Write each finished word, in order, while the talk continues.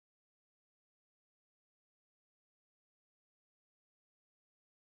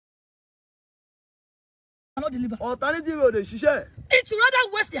cannot deliver. Alternative ò lè ṣiṣẹ́. It will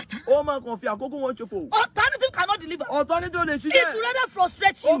rather waste their time. Ó máa kàn fi àkókò wọn ṣòfò. Alternative cannot deliver. Alternative ò lè It ṣiṣẹ́. will rather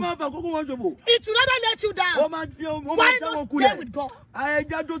frustrate Ó you. máa fi àkókò wọn ṣòfò. It will rather let you down. Ó máa fi ó máa Why já wọn not kulẹ̀. stay with God?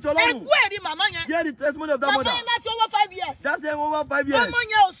 Ẹja tó sọ lọ́rùn. Ẹgbẹ́ ẹ̀rí màmá yẹn. Hear the testimony of that Màmá mother. yẹn láti over 5 years. That's over 5 years. Ọmọ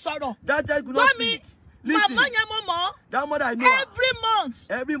yẹn ò sọ̀rọ̀. That child could not Gbọ́ mi, speak. Listen. màmá yẹn mo mọ̀. That mother I know her. Every month.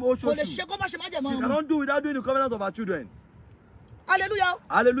 Every Kò lè Oshosu. ṣe kó má ṣe má jẹ̀ She mọ́. cannot do without doing the covenant of her children. Hallelujah.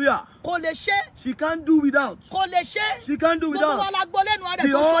 Hallelujah. Kò lè ṣe. She can't do without. Kò lè ṣe. She can't do Gbogbo wa without. la gbọ́ lẹ́nu rẹ̀ We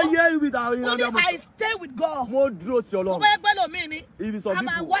tó all sọ. hear with our Ó ní I stay with God. Mo dúró ti Tó Ọlọ́run. bá yẹ pé lómi ni. If it's some A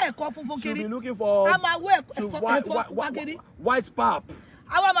máa people, wá ẹ̀kọ́ funfun she'll kiri. be looking for A máa wá to ẹ̀fọ́ pupa kiri. white pap,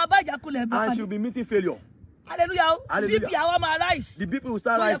 Àwa máa bá ìjákulẹ̀ bá and she'll pàdé. be meeting failure. Hallelujah. Hallelujah. BP àwa máa rise. The people will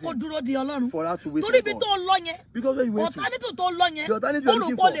start Tó yẹ kó rising dúró di Ọlọ́run. for her to wait Torí for ibi God. tó lọ yẹn. Because when you went to, Alternative tó lọ yẹn. the alternative you're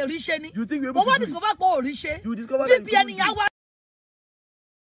looking Olùkọ́ for, lè rí ṣe ni. you think you're able But what to is do it. discover pé ò rí ṣe? You discover that you Níbi couldn't do ènìyàn it. wá.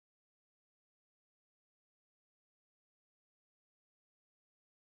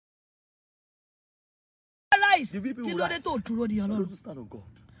 Rise. The people Kí will ló dé rise. tó dúró di You Ọlọ́run? don't to stand on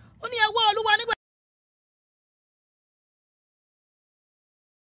God. Ó ní ẹ wá Olúwa nígbà.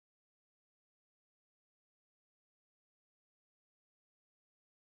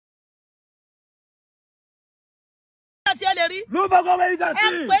 Tí ẹ lè rí. Look for God where you can Ẹ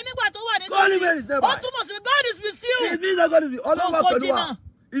see. pè nígbà tó wà nínú God is where is nearby. Ó túmọ̀ sí God is with you. It means that God is all over Kò pẹ̀lú wa. jìnnà.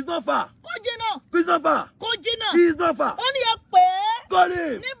 It's not far. Kó jìnnà. It's not far. Kó jìnnà. It's not far. Ó ní ẹ pè é. Call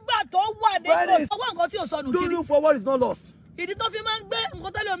him. Nígbà tó wà ní When kò is- sọ́wọ́ nǹkan tí ò sọnù Don't kiri. look for what is not lost. Ìdí tó fi máa ń gbé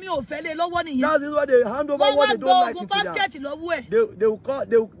nǹkan tẹ́lẹ̀ mi ò fẹ́ lé lọ́wọ́ nìyẹn. That is why they hand over Wọ́n what wá they gbé don't like ogun into their báskẹ̀tì lọ́wọ́ ẹ̀.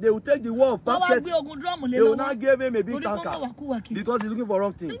 they will take the wall of Wọ́n wá basket. gbé ogun drum lé They will lọ́wọ́. not give him a big Torí kó tanker wà kúwà kiri. because he's looking for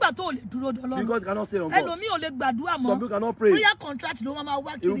wrong thing. Nígbà tó ò lè dúró dọ́lọ́run. Because he cannot stay on God. Ẹlòmíì ò lè gbàdúrà mọ́. Some people cannot pray. Prayer contract ló máa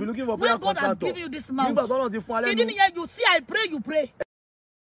wá He will kiri. be looking for prayer When God has contractor. given you this mouth. Nígbà tó lọ́n ti fún alẹ́ Ìdí nu. nìyẹn you see I pray you pray.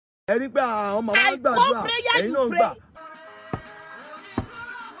 Ẹni pé àwọn màmá I gbàdúrà. call prayer Ẹ̀yin you náà ń pray. gbà.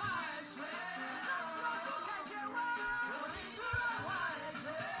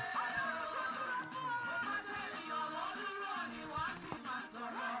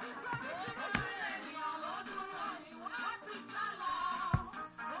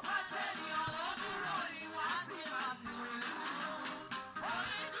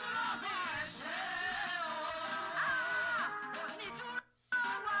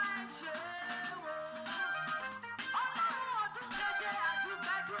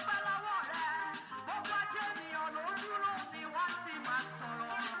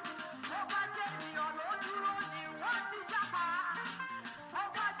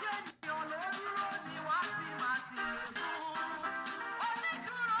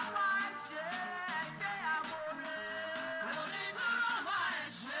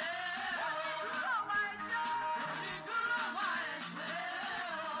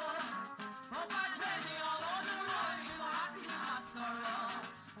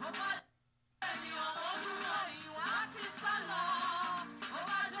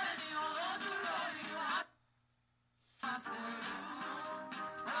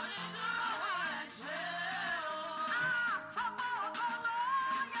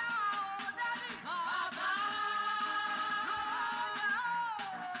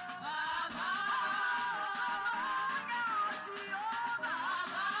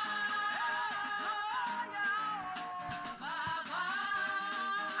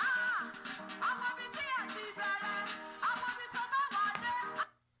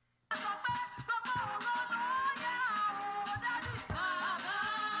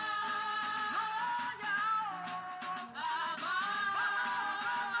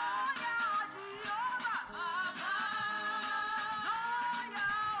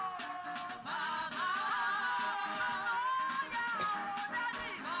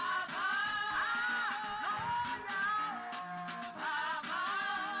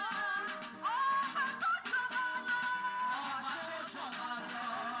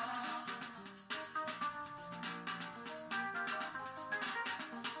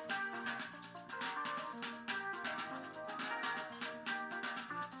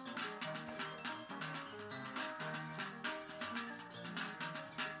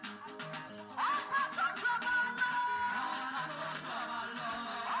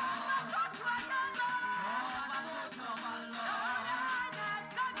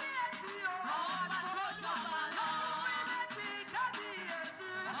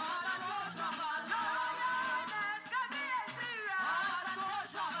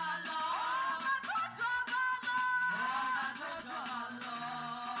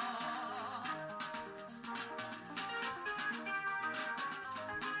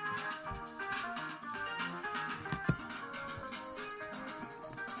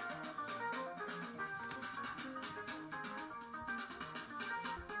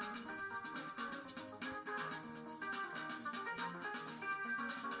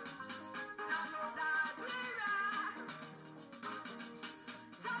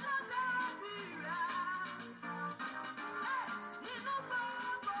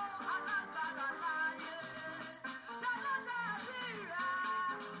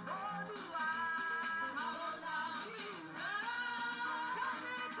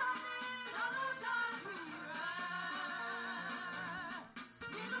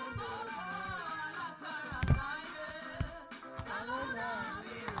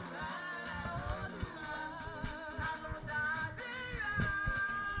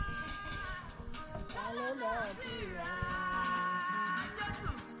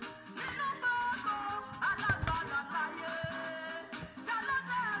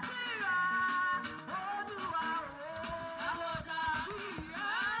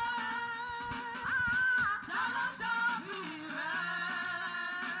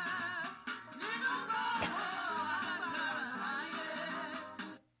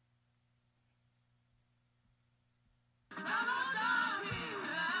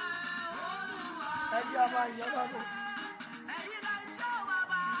 máa yan lọ́rùn.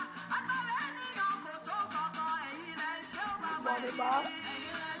 Good morning, ma.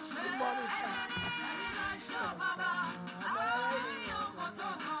 Good morning, sir.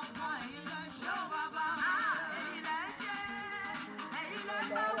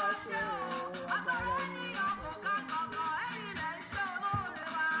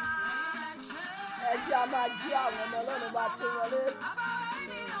 Ẹ jẹ́ a máa jí àwọn ọmọ ọlọ́run bá ti wọlé.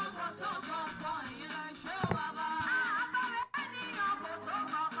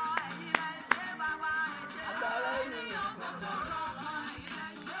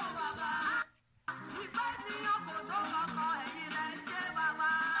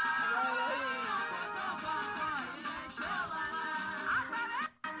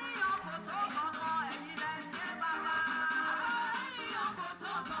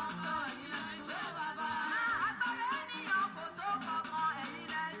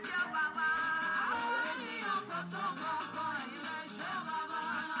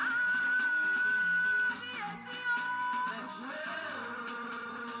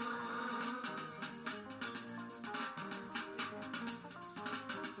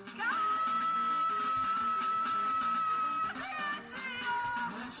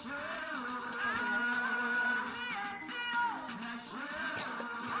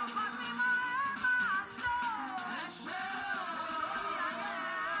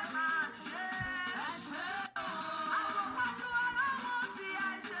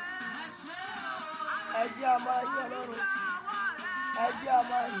 Ẹ jẹ́ a máa yìn Ọlọ́run, ẹ jẹ́ a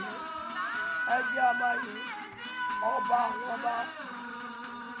máa yìn, ẹ jẹ́ a máa yìn ọba àwọn ọba.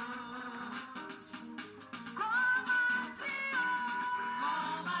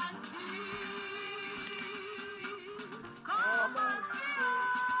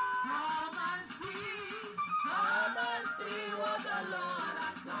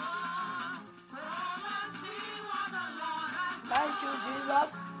 Thank you,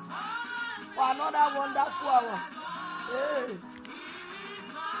 Jesus, for another wonderful hour. Hey.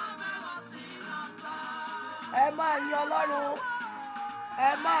 Ẹ máa yìn Ọlọ́run, ẹ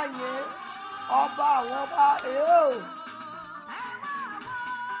máa yìn ọba àwọn ọba.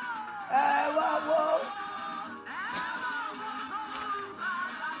 Ẹ wá wo.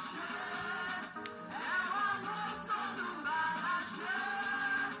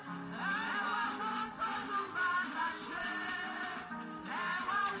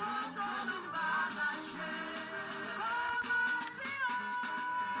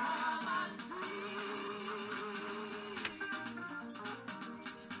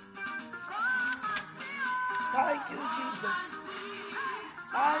 Thank you, Jesus.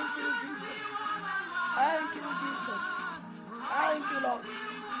 Thank you, Jesus. Thank you, Jesus. Thank you, Lord.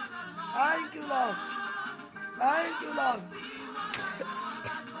 Thank you, Lord. Thank you, Lord.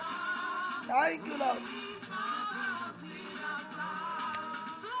 Thank you, Lord.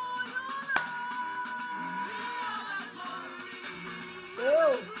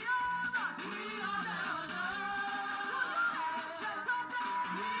 Oh.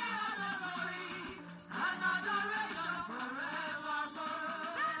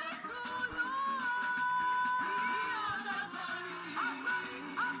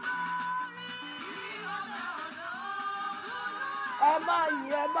 Ẹ máa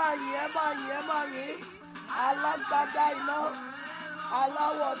yìn, ẹ máa yìn, ẹ máa yìn, ẹ máa yìn alágbádá iná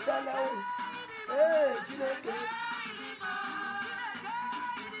aláwọ̀ tẹ́lẹ̀ o. Chineke.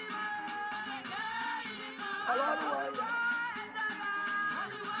 Ọlọ́run ọ̀yà.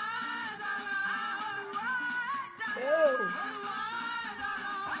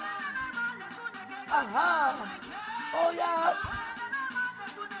 Aha. Oh yeah.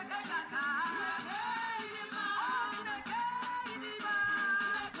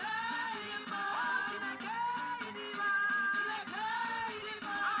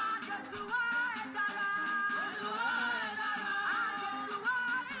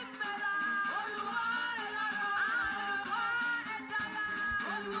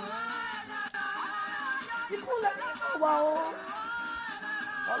 Ìkúnlẹ̀ nínú wa o,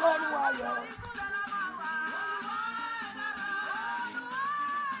 Ọlọ́run ayọ̀.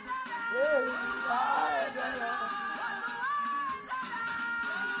 Wá ẹ̀dẹ̀rẹ̀.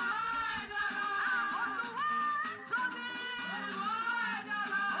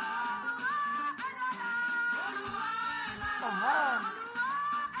 Aha.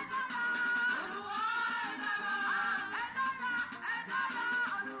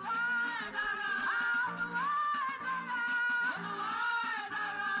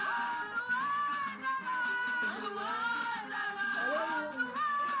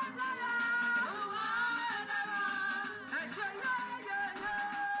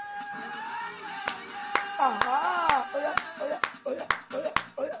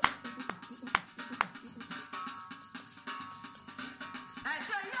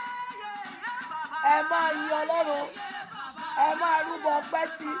 ẹ máa yin Ọlọ́run, ẹ máa rúbọ ọpẹ́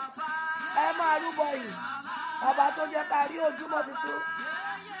sí, ẹ máa rúbọ yìí, ọba tó jẹ́ ká rí ojúmọ́ tuntun.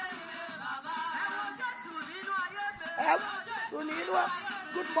 Ẹ sùn nínú ẹ.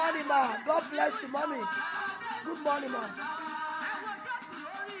 Good morning ma, God bless you mommy. Good morning ma.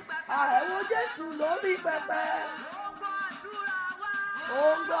 Ẹ wo Jésù lórí pẹpẹ, ó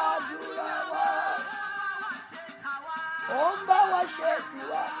ń gbàdúrà wa, ó ń bá wa ṣe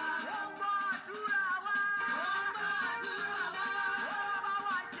tiwa.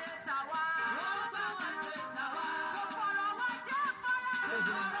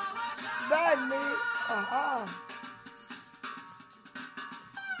 Bẹ́ẹ̀ ni,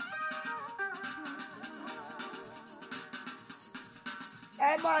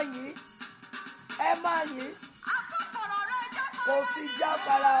 ẹ máa yìn, kò fi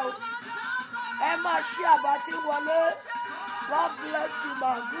jáfara o, ẹ máa ṣí àbá tí wọlé. God bless you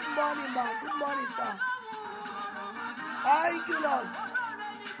ma, good morning ma, good morning sir. Thank you Lord.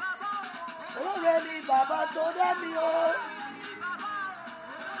 Olóore ni bàbá tó dá mi o.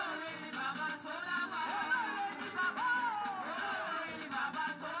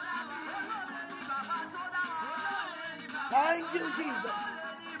 Thank you, Jesus.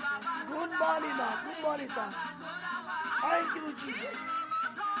 Good morning, ma. Good morning, sir. Thank you, Jesus.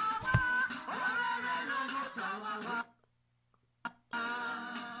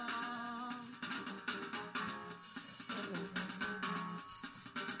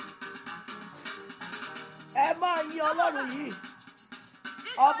 Ẹ máa yin Ọlọ́run yìí,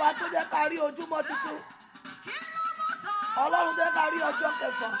 ọba tó jẹ́ ká rí ojúmọ́ tuntun, Ọlọ́run jẹ́ ká rí ọjọ́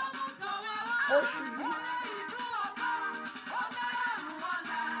kẹfà oṣù yìí.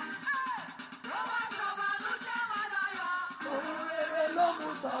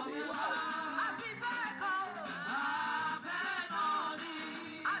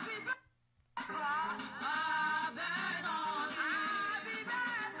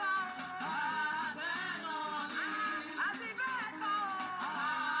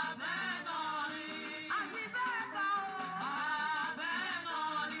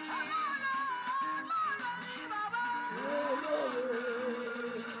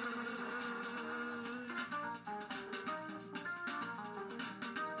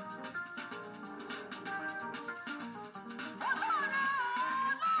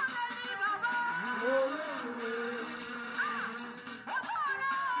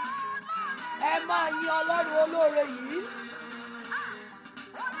 Ẹ máa yin Ọlọ́run olóore yìí.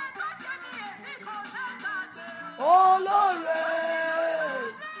 Olóore.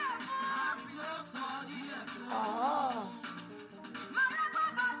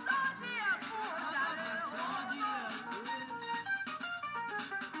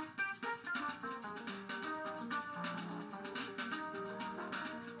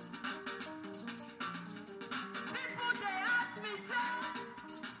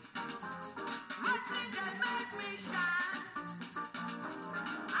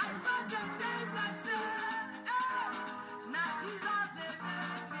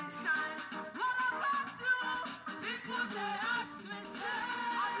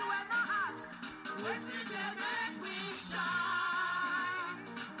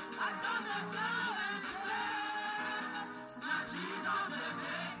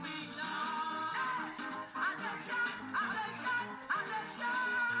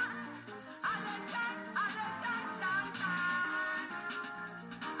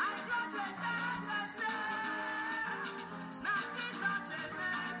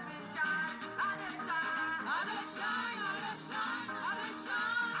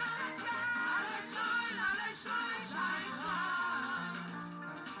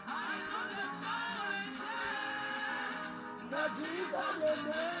 Jesus will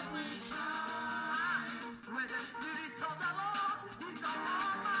make me shine. When the Spirit of the Lord is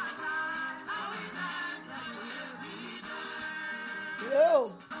upon my life, I will dance and will be there.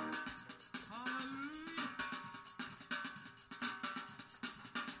 Yo.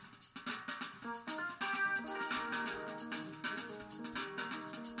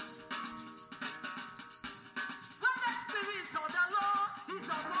 When the Spirit of the Lord is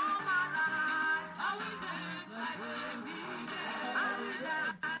upon my life, I will dance and will be there. I will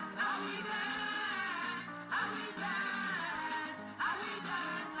dance, I will dance, I will dance, I will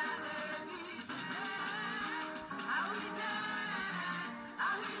dance and will be there. I will dance,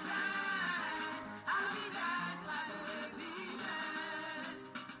 I will dance, I will dance and will be there.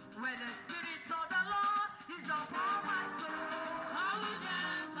 When the Spirit of the Lord is upon my soul, I will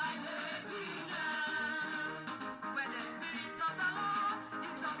dance and will be there. When the Spirit of the Lord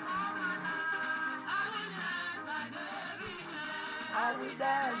is upon my life, I will dance and will be there. I will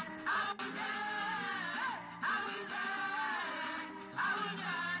dance. I will dance.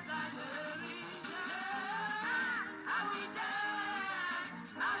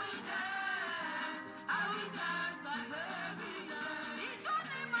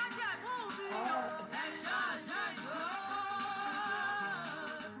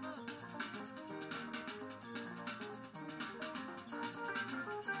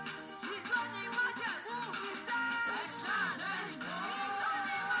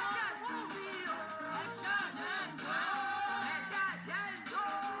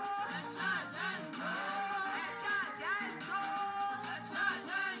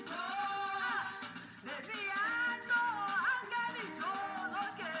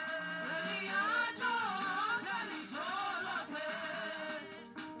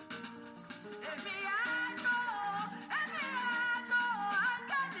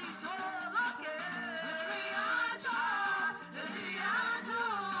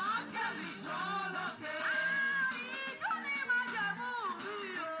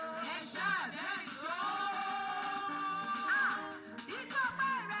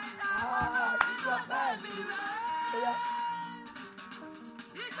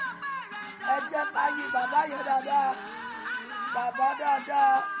 Ẹ jẹ́ ká yìn bàbá yẹn dáadáa. Bàbá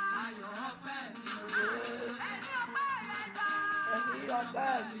dáadáa. Ẹni ọpẹ́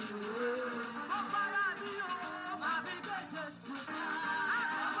mi rèé.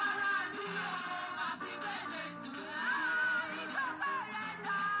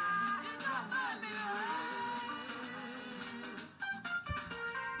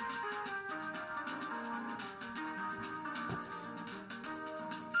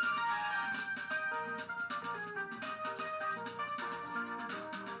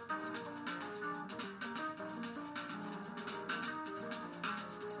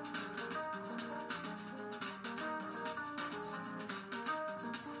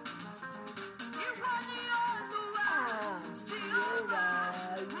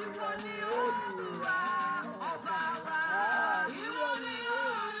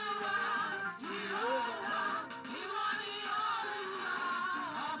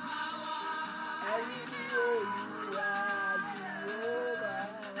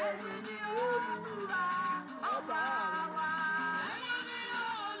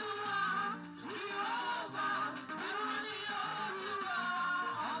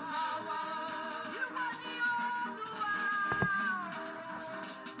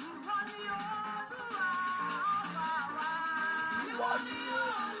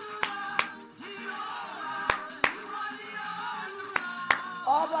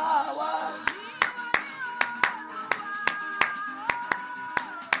 Ọba wa.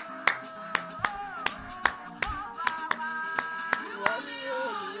 Ìwọ ni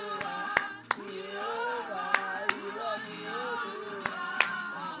Olúwa, Jèhófà, ìwọ ni Olúwa.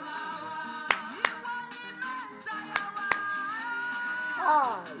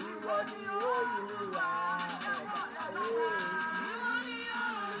 Ìwọ ni Olúwa.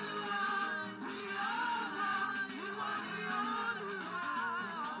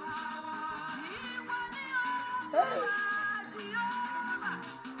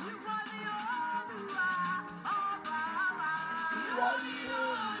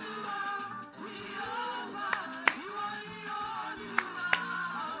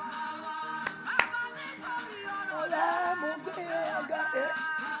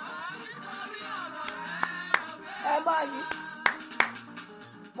 Ẹ máa yìn,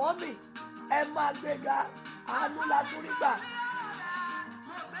 mọ́mì, ẹ máa gbéga, àánú la tún rí gbà.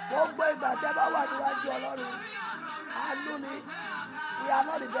 Gbogbo ìgbà tí ẹ bá wà níwájú Ọlọ́run, àánú ni, we are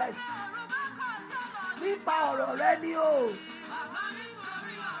not the best. Nípa ọ̀rọ̀ rẹ ni o,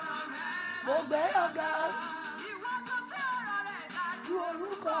 mo gbé ọ̀gá ju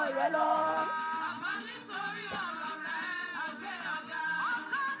orúkọ rẹ lọ.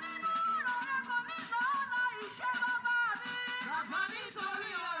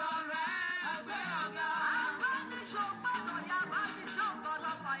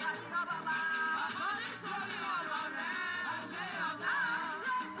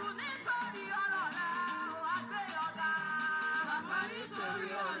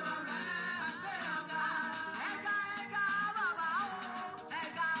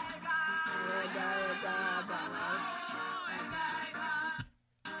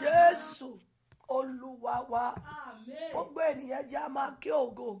 Jésù Olúwa wa, gbogbo ènìyàn jẹ́ a máa kí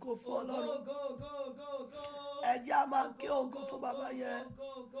ògo fún Ọlọ́run. Ẹ jẹ́ a máa kí ògo fún bàbá yẹn.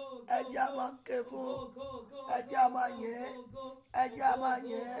 Ẹ jẹ́ a máa ké fún. Ẹ jẹ́ a máa yìn. Ẹ jẹ́ a máa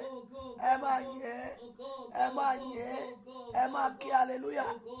yìn. Ẹ máa yìn. Ẹ máa yìn. Ẹ máa kí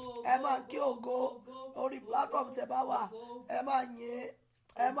hallelujah. Ẹ máa kí ògo lórí platform ṣe bá wà. Ẹ máa yìn.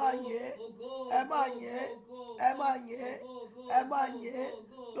 ẹ máa yìn, ẹ máa yìn, ẹ máa yìn, ẹ máa yìn.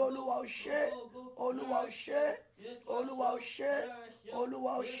 Olúwa ò ṣe, Olúwa ò ṣe, Olúwa ò ṣe,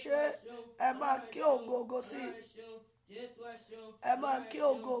 Olúwa ò ṣe. Ẹ máa kí ògo sí, ẹ máa kí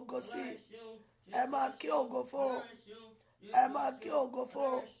ògo sí, ẹ máa kí ògo fún, ẹ máa kí ògo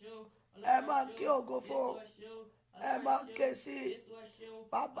fún, ẹ máa kí ògo fún, ẹ máa ké sí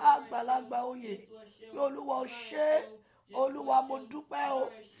bàbá àgbàlagbà oyè pé Olúwa ò ṣe, Olúwa mo dúpẹ́ o,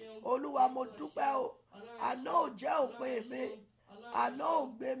 Olúwa mo dúpẹ́ o. Àná ò jẹ́ òpin mi, àná ò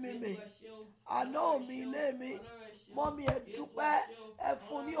gbé mi mì, àná ò mi ilé mi. Mọ́mí ẹ dúpẹ́, ẹ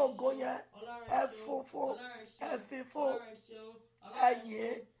fún ní ògo yẹn, ẹ fún fún, ẹ fi fún, ẹ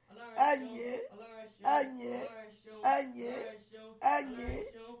yìn, ẹ yìn, ẹ yìn, ẹ yìn, ẹ yìn,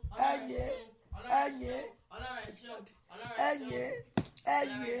 ẹ yìn, ẹ yìn, ẹ yìn, ẹ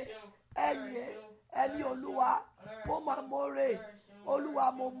yìn, ẹ yìn. Ẹni Olúwa mo máa mórè,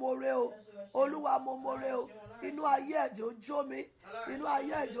 Olúwa mo mórè o, Olúwa mo mórè o. Inú ayé ẹ̀jẹ̀ ojú mi, inú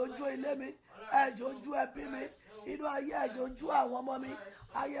ayé ẹ̀jẹ̀ ojú ilé mi, ẹ̀jẹ̀ ojú ẹbí mi, inú ayé ẹ̀jẹ̀ ojú àwọn ọmọ mi.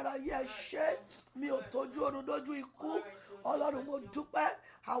 Ayérayé ẹ ṣé, mi ò tójú oorun dójú ikú. Ọlọ́run mo dúpẹ́,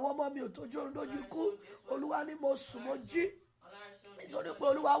 àwọn ọmọ mi ò tójú oorun dójú ikú. Olúwa ní mo sùn mo jí nítorí pé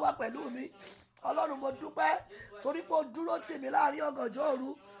Olúwa wà pẹ̀lú mi. Ọlọ́run mo dúpẹ́ torí pé ó dúró tì mí láàrin ọ̀gànjọ́ òru,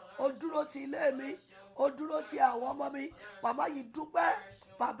 ó dúró ti ilé mi, ó dúró ti àwọn ọmọ mi. Màmá yìí dúpẹ́,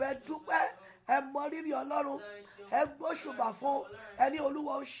 bàbá ẹ dúpẹ́, ẹ mọ rírì Ọlọ́run, ẹ gbóṣùbà fún ẹni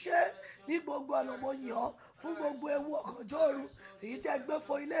Olúwa ó ṣe. Ní gbogbo ọ̀nà mo yìn ọ́ fún gbogbo ewu ọ̀gànjọ́ òru èyí tí ẹ gbé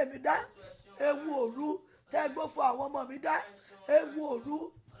fún ilé mi dá, ewu òru tí ẹ gbé fún àwọn ọmọ mi dá, ewu òru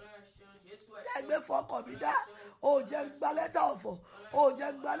tí ẹ gbé fún ọkọ mi dá. Ó jẹ́ ń gba lẹ́tà ọ̀fọ̀, ó jẹ́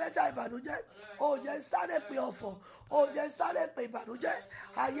ń gba lẹ́tà ìbànújẹ́, ó jẹ́ ń sáré pé ọ̀fọ̀, ó jẹ́ ń sáré pé ìbànújẹ́.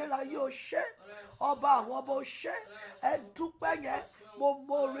 Ayérayé ó ṣe, ọba àwọn ọba ó ṣe. Ẹ dúpẹ́ yẹn, mo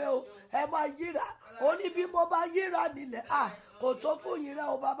mọ̀ọ́rẹ́ o, ẹ máa yíra. Ó ní bí mo bá yíra nílẹ̀, kò tó fún yín rẹ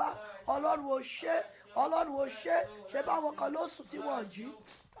o bàbá. Ọlọ́run ó ṣe, Ọlọ́run ó ṣe. Ṣé báwọn kan ló sùn tí wọ́n jí?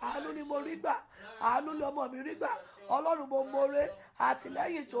 Àánú ni mo rí gbà, àánú ni ọmọ mi rí gbà. Ọlọ́run mo mọ̀ọ́rẹ́,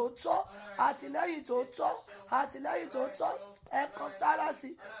 àtìlẹ́yìn tó tọ́, àtìlẹ́yìn tó tọ́, àtìlẹ́yìn tó tọ́. Ẹ kan sára sí,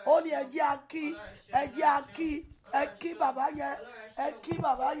 ó ní ẹ jẹ́ a kí, ẹ jẹ́ a kí, ẹ kí bàbá yẹn, ẹ kí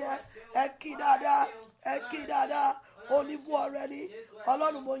bàbá yẹn, ẹ kí dáadáa, ẹ kí dáadáa. Oníbú ọrẹ ni.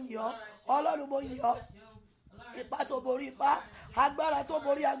 Ọlọ́run mo yìn ọ́, Ọlọ́run mo yìn ọ́. Ipá tó borí ipá, agbára tó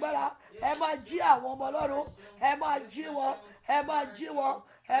borí agbára. Ẹ máa jí àwọn ọmọ Ọlọ́run, ẹ máa jí wọn, ẹ máa jí wọn,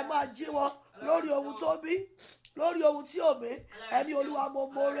 ẹ máa jí wọn lórí ohun tó bí, lórí ohun tí ò mí. Ẹni Olúwa mo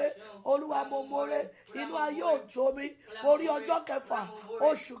mọ̀ọ́rẹ́, Olúwa mo mọ̀ọ́rẹ́. Inú ayé òjò mi, mo rí ọjọ́ kẹfà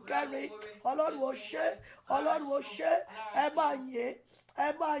oṣù kẹrin. Ọlọ́run ó ṣe, Ọlọ́run ó ṣe. Ẹ máa yìn, ẹ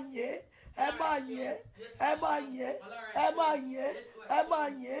máa yìn, ẹ máa yìn, ẹ máa yìn, ẹ máa yìn, ẹ máa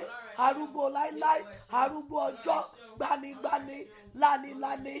yìn. Arúgbó láíláí, arúgbó ọjọ́, gbanigbani,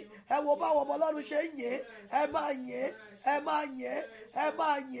 lánilání. Ẹ wo báwọn ọmọ Ọlọ́run ṣe ń yìn. Ẹ máa yìn, ẹ máa yìn, ẹ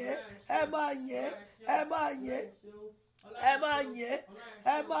máa yìn, ẹ máa yìn, ẹ máa yìn, ẹ máa yìn,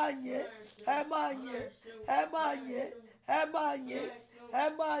 ẹ máa yìn, ẹ máa yìn, ẹ máa yìn, ẹ máa yìn, ẹ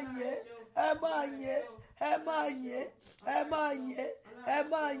máa yìn, ẹ máa yìn, ẹ máa yìn, ẹ máa yìn, ẹ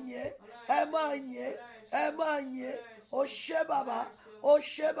máa yìn, ẹ máa yìn, ẹ máa yìn. Ó ṣé bàbá, ó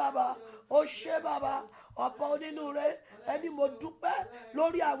ṣé bàbá, ó ṣé bàbá. Ọ̀pọ̀ onínúure, ẹni mo dúpẹ́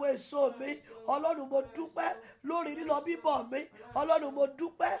lórí àwọn èso mi. Ọlọ́run mo dúpẹ́ lórí lílọ bíbọ̀ mi. Ọlọ́run mo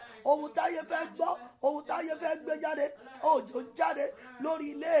dúpẹ́ ohun táyé fẹ́ gbọ́, ohun táyé fẹ́ gbé jáde, òjò jáde lórí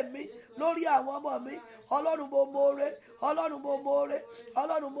ilé mi, lórí àwọn ọmọ mi. Ọlọ́run mo mọ̀ọ́rẹ́, Ọlọ́run mo mọ̀ọ́rẹ́,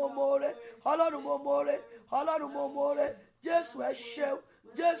 Ọlọ́run mo mọ̀ọ́rẹ́, Ọlọ́run mo mọ̀ọ́rẹ́, Ọlọ́run mo mọ̀ọ́rẹ́. Jésù ẹ ṣeun,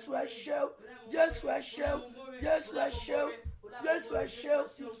 Jésù ẹ ṣeun, Jésù ẹ ṣeun, Jésù ẹ ṣeun, Jésù ẹ ṣeun,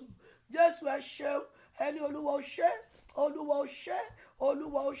 Jésù ẹ ṣeun. Ẹni Olúwa ó ṣe, Olúwa ó ṣe,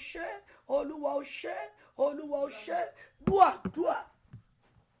 Olúwa ó ṣe, Olúwa ó ṣe, Olúwa ó ṣe. Dúàdúà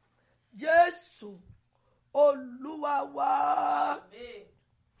Jésù Olúwa wa.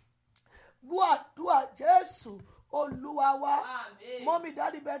 Dúàdúà Jésù Olúwa wa. Mọ́mí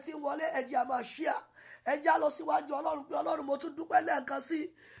dáàdì bẹ́ẹ̀ tí ń wọlé ẹ̀jẹ̀ a máa ṣíà. Ẹ̀jẹ̀ á lọ síwájú Ọlọ́run pé Ọlọ́run mo tún dúpẹ́ lẹ́ẹ̀kan sí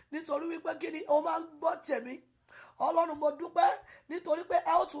nítorí wípé kí ni o máa ń gbọ́ tèmi. Ọlọ́run mo dúpẹ́ nítorí pé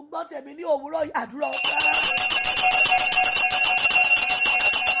ẹ ó tún gbọ́ tèmi ní òwúrọ̀ àdúrà ọ̀pẹ́.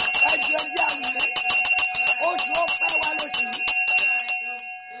 Ẹjọ́ ẹjẹ́ àmì oṣù ọpẹ́ wa lóṣù yìí,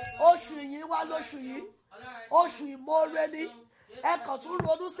 oṣù ìyìn wa lóṣù yìí, oṣù ìmoore ni. Ẹ kàn tún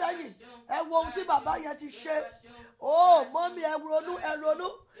ronú sẹ́yìn, ẹ wo ohun tí bàbá yẹn ti ṣe. Ó mọ́mí ẹ ronú, ẹ ronú,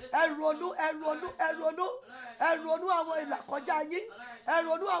 ẹ ronú, ẹ ronú, ẹ ronú, ẹ ronú àwọn ìlàkọjá yín, ẹ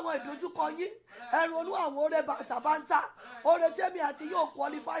ronú àwọn ìdojúkọ yín, ẹ ronú àwọn oore bàtàbàtà oore tẹ́mi àti yóò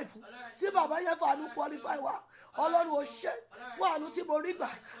qualify fún tí bàbá yẹn fàánú qualify wa. Ọlọ́run ò ṣe fún àánú tí mo rí gbà,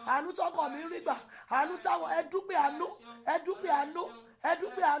 àánú tọkọ mi rí gbà, àánú táwọn ẹdúpẹ́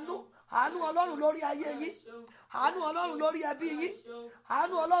àánú àánú Ọlọ́run lórí ayé yín, àánú Ọlọ́run lórí ẹbí yín,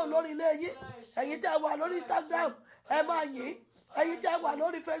 àánú Ọlọ́run lórí ilé yín. Ẹ̀yin tí ẹ wà lórí Instagram ẹ máa yìn, ẹ̀yin tí ẹ wà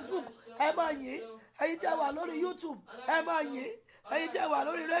lórí Facebook ẹ máa yìn, ẹ̀yin tí ẹ wà lórí YouTube ẹ máa yìn, ẹ̀yin tí ẹ wà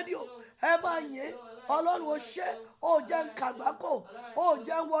lórí rédíò ẹ máa yìn. Ọlọ́run ò ṣe, ó jẹ́ ń kàgbákò, ó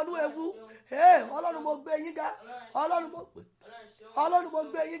jẹ́ ń wọnú ewu. Ọlọ́run mo gbé yín ga, Ọlọ́run mo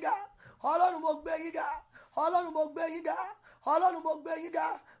gbé yín ga, Ọlọ́run mo gbé yín ga, Ọlọ́run mo gbé yín ga, Ọlọ́run mo gbé yín ga.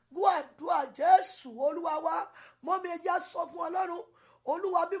 Gbọ́ àdúrà Jésù Olúwa wa. Mọ́mí ẹja sọ fún Ọlọ́run,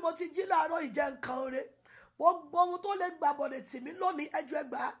 Olúwa bí mo ti jí láàárọ̀ ìjẹ́ nǹkan oore, gbogbo ohun tó lè gbàbọ̀dẹ̀ tì mí lónìí ẹjọ́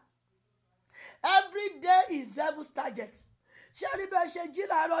ẹgbàá. Every day is devil's target. Ṣé rí bẹ́ẹ̀ ṣe jí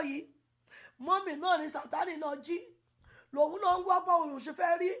láàárọ̀ yìí? Mọ́mí náà ni Sátánì náà jí, lòun náà ń wá bọ́ òun ṣe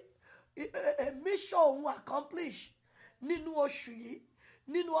fẹ́ rí mission òun accomplish nínú oṣù yìí,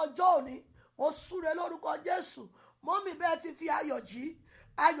 nínú ọjọ́ òní. Mo súre lórúkọ Jésù. Mọ́mí bẹ́ẹ̀ ti fi ayọ̀ jí,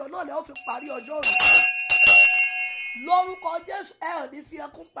 ayọ̀ náà lẹ́ ó fi parí ọjọ́ òní. Lórúkọ Jésù ẹ ò ní fi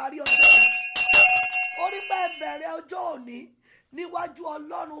ẹkún parí ọjọ́ òní. Orí bẹ́ẹ̀ bẹ̀rẹ̀ ọjọ́ òní níwájú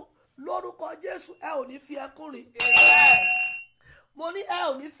Ọlọ́run. Lórúkọ Jésù ẹ ò ní fi ẹkún rìn. Mo ní ẹ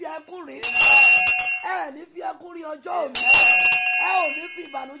ò ní fi ẹkún rìn. Ẹ ò ní fi ẹkún rìn ọjọ́ òní. Ẹ ò ní fi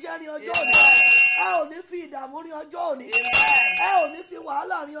ìbànújẹ́ rìn ọjọ́ òní. Ẹ ò ní fi ìdààmú rìn ọjọ́ òní. Ẹ ò ní fi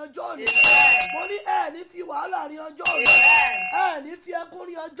wàhálà rìn ọjọ́ òní. Mo ní ẹ ní fi wàhálà rìn ọjọ́ òní. Ẹ ní fi ẹkún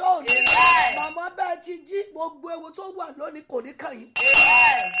rìn ọjọ́ òní. Màmá bẹ́ẹ̀ ti jí, gbogbo ewu tó wà lónìí kò ní kàn yín.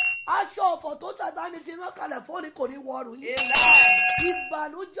 Aṣọ ọ̀fọ̀ tó Sátánì ti rán kalẹ̀ fún ni kò ní wọrùn yín.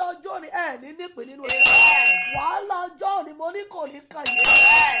 Ìbànújẹ́ ọjọ́ òní ẹ ní nípìn nínú ọjọ́. Wàhálà ọjọ́ òní mo ní kò ní kàn yín.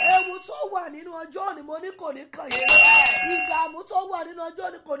 Ewu tó wà nínú ọjọ́ òní mo ní kò ní kàn yín. Ìdààmú tó wà nínú ọjọ́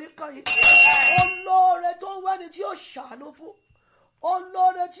òní kò ní kàn yín. Olóore tó ń wẹ́ni tí ó ṣàánú fún,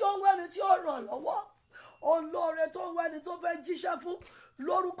 olóore tí ó ń wẹ́ni tí ó ràn lọ́wọ́, olóore tó ń wẹ́ni tó fẹ́ jíṣẹ́ fún,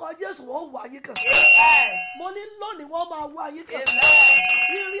 lórúkọ Jésù wọ́n wá yín kàn. Mo ní lónìí wọ́n máa wá yín kàn.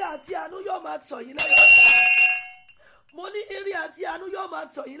 Ire àti àánú yóò máa tọ̀ yín lẹ́yìn. Mo ní ire àti àánú yóò máa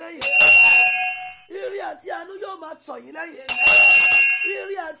tọ̀ yín lẹ́yìn. Ire àti àánú yóò máa tọ̀ yín lẹ́yìn.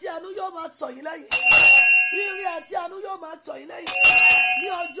 Ire àti àánú yóò máa tọ̀ yín lẹ́yìn. Ire àti àánú yóò máa tọ̀ yín lẹ́yìn. Ní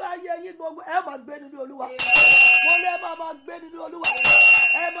ọjọ́ ayé yín gbogbo ẹ máa gbé nínú Olúwa. Mo ní ẹ máa gbé nínú Olúwa.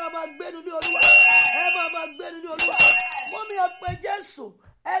 Ẹ máa gbé nínú Olúwa. Ẹ máa gbé nínú Olúwa. Mo ní ẹ pé Jésù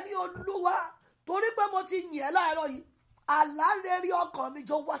ẹni Olúwa, torí pé mo ti yìn ẹ́ láàárọ̀ yìí, àlá rere ọkàn mi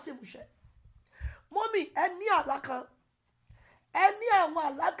jọ wá sí ìmúṣẹ. Mọ́mì ẹ ní àlá kan, ẹ ní àwọn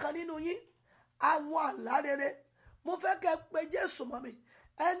àlá kan nínú yín, àwọn àlá rere. Mo fẹ́ kẹ́ pé Jésù mọ́mì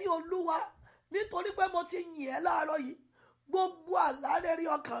ẹni Olúwa, nítorí pé mo ti yìn ẹ́ láàárọ̀ yìí, gbogbo àlá rere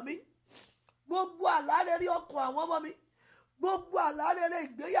ọkàn mi, gbogbo àlá rere ọkàn àwọn ọmọ mi, gbogbo àlá rere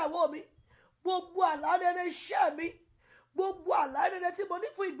ìgbéyàwó mi, gbogbo àlá rere iṣẹ́ mi, gbogbo àlá rere tí mo ní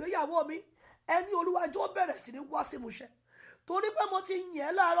fún ìgbéyàwó mi, ẹni Olúwa jọ̀ọ́ bẹ̀rẹ̀ sí ní wá sí ìmúṣẹ. Torí pé mo ti yìn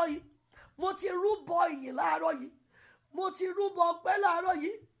ẹ́ láàárọ̀ yìí, mo ti rúbọ ìyìn láàárọ̀ yìí, mo ti rúbọ ọpẹ́ láàárọ̀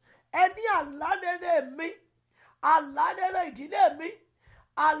yìí. Ẹni àlá rere mi, àlá rere ìdílé mi,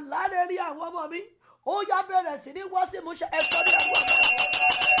 àlá rere àwọn ọmọ mi, ó yá bẹ̀rẹ̀ sí ní wá sí ìmúṣẹ. Ẹ sọ ní àwọn ọmọ.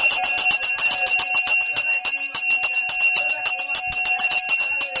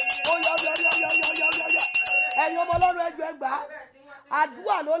 Ẹ̀yin ọmọ Ọlọ́run ẹjọ́ ẹgbàá,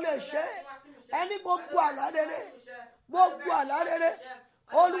 àdúrà ló lè ṣe. Ẹni gbogbo àlá rere, gbogbo àlá rere,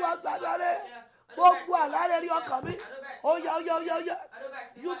 Olúwa gbàdúrà rere, gbogbo àlá rere ọkàn mi, ó yá.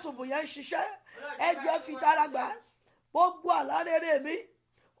 YouTube yẹn ń ṣiṣẹ́, ẹjọ́ ẹ fi tara gbà. Gbogbo àlá rere mi,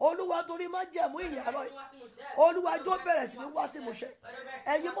 Olúwa torí má jẹ̀mú ìyàrá yìí, Olúwa jọ̀ọ́ bẹ̀rẹ̀ sí ní wá sí ìmúṣẹ.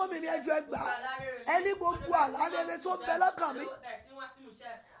 Ẹ̀yin mọ́ mi ní ẹjọ́ ẹgbàá, ẹni gbogbo àlá rere tó ń bẹ lọ́kàn mi,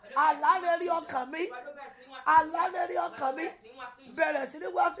 àlá rere ọkàn mi, àlá rere ọkàn mi bẹ̀rẹ̀ sí ní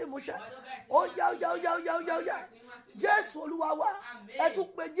wá sí ìmúṣẹ. Ó yá. Jésù Olúwa wa, ẹ tún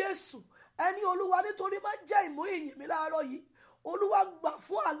pe Jésù ẹni Olúwa, nítorí má jẹ́ ìmú ìyìn mi láàárọ̀ yìí, Olúwa gbà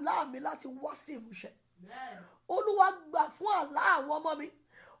fún àlá mi láti wá sí ìmúṣẹ. Olúwa gbà fún àlá àwọn ọmọ mi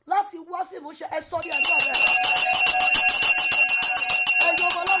láti wá sí ìmúṣẹ. Ẹ sọ ní àdúrà bẹ́ẹ̀. Ẹ̀yin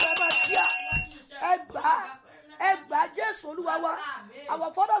ọmọ Ọlọ́run ẹ máa ṣíà, ẹ gbà Jésù Olúwa wa.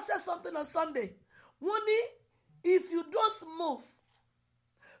 Our father said something on Sunday. Wọ́n ní, if you don't move,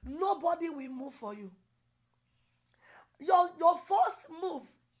 nobody will move for you. Your first move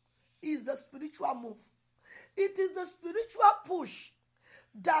is the spiritual move. It is the spiritual push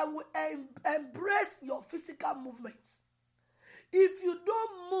that will embrace your physical movements. If you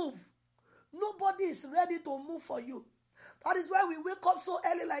don't move, Nobody is ready to move for you. That is why we wake up so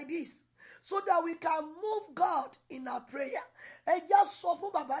early like this, so that we can move God in our prayer. Ẹ jẹ́ sọ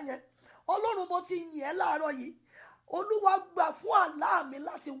fún bàbá yẹn, Ọlọ́run mo ti yìn ẹ́ láàárọ̀ yìí. Olúwa gbà fún àlá mi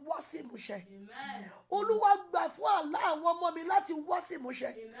láti wá sí ìmúṣẹ. Olúwa gbà fún àlá àwọn ọmọ mi láti wá sí ìmúṣẹ.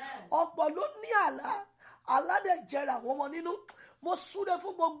 Ọ̀pọ̀ ló ní àlá, àlá dẹ̀ jẹrà àwọn ọmọ nínú. Mo súre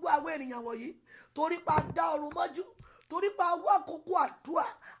fún gbogbo àwọn ènìyàn wọ̀nyí, torí pa dá ọrùn mọ́jú, torí pa wá àkókò àdúrà.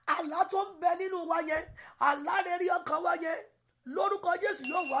 Àlá tó ń bẹ nínú wa yẹn, àlá rere ọkàn wa yẹn, lórúkọ Jésù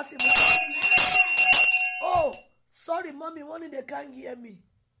yóò wá sí ìmúṣẹ. Oh, sorry mommy, wọ́n ní they can't hear me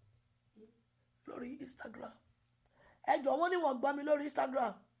lórí Instagram. Ẹ jọ̀ọ́ wọ́n ní wọ́n gbọ́ mi lórí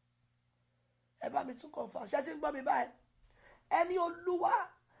Instagram. Ẹ bá mi tún confirm. Ṣé ti ń gbọ́ mi báyìí? Ẹni Olúwa,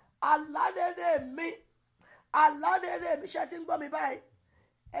 alárèrè mi, ṣé ti ń gbọ́ mi báyìí?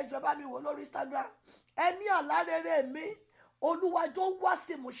 Ẹ jọ̀ọ́ bá mi wò lórí Instagram. Ẹni alárèrè mi, Olúwa jọ̀ọ́ wá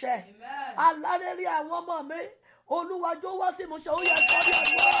sí ìmúṣẹ. Alárèrè àwọn ọmọ mi, Olúwa jọ̀ọ́ wá sí ìmúṣẹ. Ó yẹ sọ́rí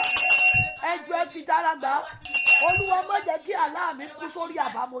àdúrà. Ẹ jọ̀ọ́ ẹ fi tara gbà. Olúwa má jẹ́ kí àlá mi kú sórí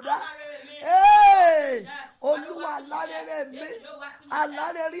àbámọ̀dá. Olúwa alárèrè mi,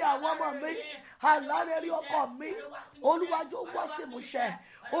 alárèrè àwọn ọmọ mi, alárèrè ọkọ mi, Olúwa jọ̀ọ́ wá sí ìmúṣẹ.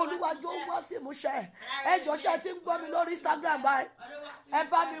 Olúwa jọ̀ọ́ wá sí ìmúṣẹ. Ẹ jọ̀ọ́ ṣé ti ń gbọ́ mi lórí Instagram báyìí? Ẹ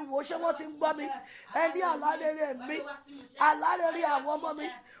bá mi wò ṣé wọ́n ti ń gbọ́ mi. Ẹ ní alárèrè mi, alárèrè àwọn ọmọ mi,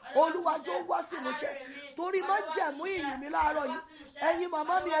 Olúwa jọ̀ọ́ wá sí ìmúṣẹ. Torí má jẹ̀mú ìyìn mi láàárọ̀ yìí. Ẹ̀yin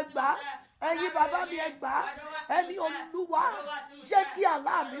màmá mi ẹ gbà, ẹ̀yin bàbá mi ẹ gbà. Ẹni Olúwa jẹ́ kí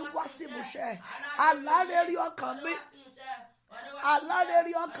àlá mi wá sí ìmúṣẹ. Alárèrè ọkàn mi,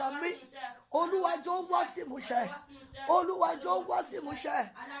 alárèrè ọkàn mi, Olúwa jọ̀ọ́ wá sí ìmúṣẹ. Olúwa jọ̀ọ́ wá sí ìmúṣẹ.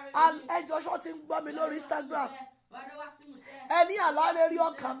 Ẹ jọ̀ọ́ ṣó ti ń gbọ́ mi lórí Instagram. Ẹni alárèrè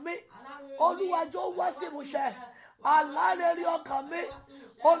ọkàn mi, Olúwa jọ̀ọ́ wá sí ìmúṣẹ. Alárèrè ọkàn mi,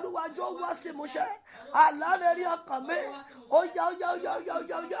 Olúwa jọ̀ọ́ wá sí ìmúṣẹ. Alárèrè ọkàn mi, ó yá.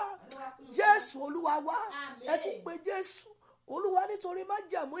 Jésù Olúwa wá. Ẹ tún pé Jésù Olúwa, nítorí má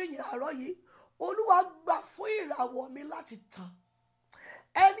jẹ̀mú ìyìn àárọ̀ yìí. Olúwa gbà fún ìràwọ̀ mi láti tàn.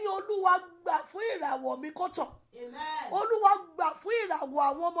 Ẹni Olúwa gbà fún ìràwọ̀ mi kó tàn. Olúwa gbà fún ìràwọ̀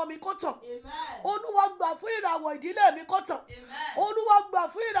àwọn ọmọ mi kó tàn. Olúwa gbà fún ìràwọ̀ ìdílé mi kó tàn. Olúwa gbà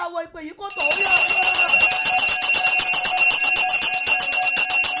fún ìràwọ̀ ìpè yìí kó tàn.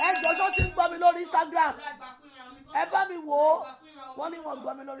 Ẹ jọ̀ọ́ ṣó ti ń gbọ́ mi lórí Instagram. Ẹ bá mi wò ó. Wọ́n ní wọ́n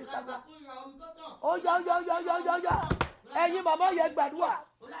gbọ́ mi lórí Instagram. Ó yá. Ẹ̀yin màmá yẹn gbàdúrà.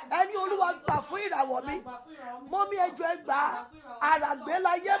 Ẹni Olúwa gbà fún ìràwọ̀ mi. Mọ́mí ẹ jọ̀ọ́ ẹ gbà. Àràgbé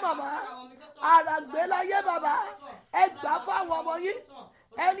láyé màmá, àràgbé láyé bàbá. Ẹ gbà fún àwọn ọmọ yín.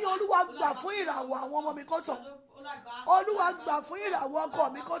 Ẹni Olúwa gbà fún ìràwọ̀ àwọn ọmọ mi kó tàn. Olúwa gbà fún ìràwọ̀ ọkọ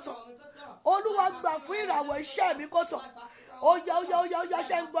mi kó tàn. Olúwa gbà fún ìràwọ̀ iṣẹ́ mi kó tàn. Ó yá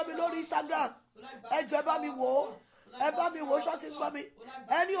ṣé ń gbọ́ mi lórí Instagram. Ẹ jọ̀ọ́ ẹ bá mi wò ó. Ẹ bá mi wò ó ṣó ti ń gbọ́ mi.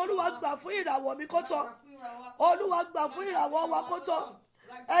 Ẹni Olúwa gbà fún ìràwọ̀ mi kó tàn. Olúwa gbà fún ìràwọ̀ wa kó tàn.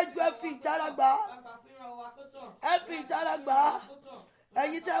 Ẹ jọ̀ọ́ ẹ fi ìtara gbà. Ẹ fi ìtara gbà.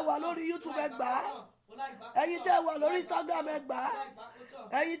 Ẹ̀yin tẹ́ wà lórí YouTube ẹ gbà. Ẹ̀yin tẹ́ wà lórí Instagram ẹ gbà.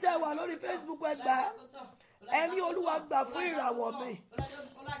 Ẹ̀yin tẹ́ wà lórí Facebook ẹ gbà. Ẹni Olúwa gbà fún ìràwọ̀ mi.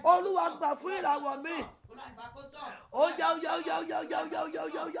 Olúwa gbà fún ìràwọ̀ mi. Ó yá.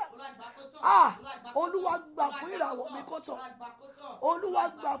 Olúwa gbà fún ìràwọ̀ mi kó tàn. Olúwa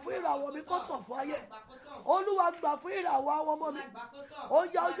gbà fún ìràwọ̀ mi kó tàn fún ayé. Olúwa gbà fún ìràwọ̀ àwọn ọmọ mi. Ó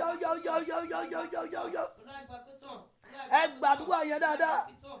yá. Ẹ gbàdúrà yẹn dáadáa.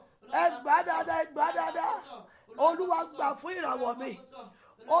 Ẹ gbà dáadáa. Olúwa gbà fún ìràwọ̀ mi.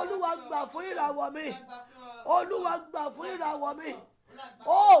 Olúwa gbà fún ìràwọ̀ mi. Olúwa gbà fún ìràwọ̀ mi.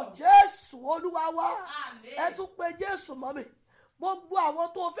 Ó Jésù Olúwa wá. Ẹ tún pé Jésù mọ́ mi. Gbogbo àwọn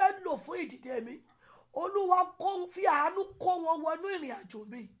tó fẹ́ lò fún ìdìde mi, Olúwa kó fi àánú kó wọn wọnú ìrìn àjò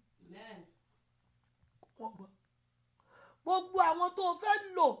mi. Gbogbo àwọn tó fẹ́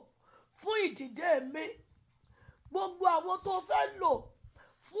lò fún ìdìde mi, gbogbo àwọn tó fẹ́ lò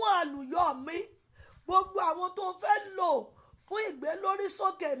fún àlùyọ mi, gbogbo àwọn tó fẹ́ lò fún ìgbélórí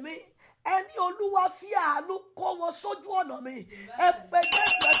sókè mi, ẹni Olúwa fi àánú kó wọn sójú ọ̀nà mi. Ẹ pé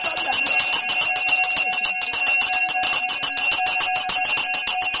Jésù ẹ sọ bí àná.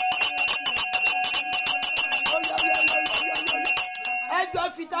 Ẹ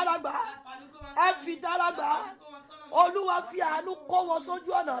jọ̀ọ́ fi tara gbà. Ẹ fi tara gbà. Olúwa fi àánú kó wọn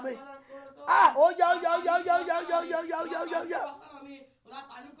sójú ọ̀nà mi. Ó yá.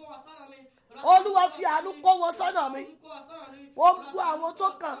 Olúwa fi àánú kó wọn sọ́nà mi. Gbogbo àwọn tó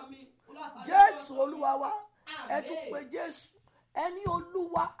kàn. Jésù Olúwa wa. Ẹ tún pé Jésù. Ẹni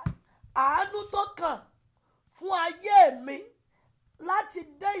Olúwa àánú tó kàn fún ayé mi láti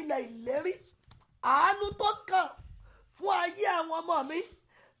dé ilẹ̀ ìlérí, àánú tó kàn fún ayé àwọn ọmọ mi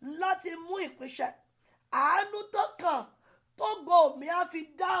láti mú ìpínṣẹ, àánú tó kàn tó go mi á fi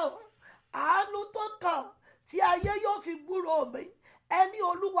dáhùn, àánú tó kàn tí ayé yóò fi gbúrò mi, ẹni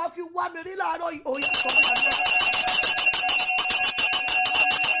Olúwa fi wá mi rí láàárọ̀ òye àtọ́gbàdúrà.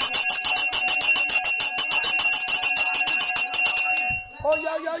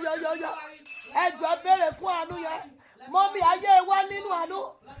 Oyoyoyoyoyo, ẹjọ́ béèrè fún àánú yẹn, mọ́mí ayé wa nínú àánú,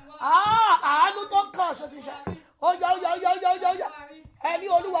 àánú tó kàn ṣòṣìṣẹ́, oyoyoyoyoyo, ẹni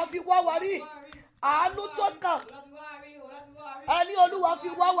Olúwa fi wá wa rí, àánú tó kàn, ẹni Olúwa fi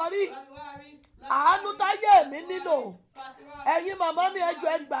wá wa rí, àánú táyé mi nílò, ẹ̀yin màmá mi ẹjọ́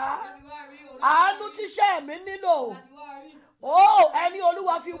ẹ gbà á, àánú tíṣẹ́ mi nílò, ẹni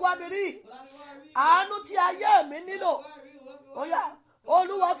Olúwa fi wá mi rí, àánú tí ayé mi nílò, oya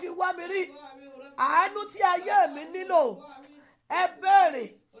Olúwa fi wá mi rí, àánú tí ayé mi nílò, ẹ béèrè,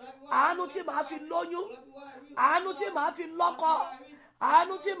 àánú tí màá fi lóyún, àánú tí màá fi lọ́kọ,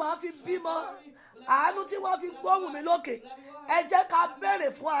 àánú tí màá fi bímọ, àánú tí wọ́n fi gbóhùn mi lókè, ẹ jẹ́ ká béèrè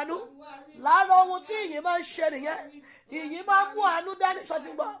fún àánú. Lára ohun tí ìyìn máa ń ṣe nìyẹn, ìyìn máa ń mú àánú dání, ṣọ́tí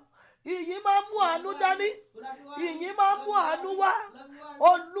gbọ́, ìyìn máa ń mú àánú dání, ìyìn máa ń mú àánú wá.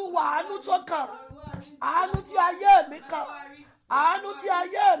 Olúwa àánú tó kàn, àánú tí ayé mi kàn, àánú tí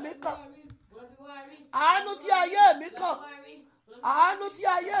ayé mi kàn, àánú tí ayé mi kàn, àánú tí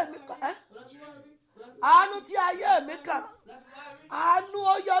ayé mi kàn, àánú tí ayé mi kàn, àánú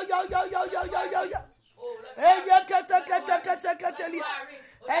oyoyoyoyoyoyoyo, eye kẹtẹkẹtẹkẹtẹkẹtẹ lé,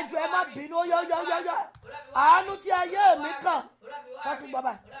 ẹjọ ẹ má bínú oyoyoyoyo, àánú tí ayé mi kàn, fọtí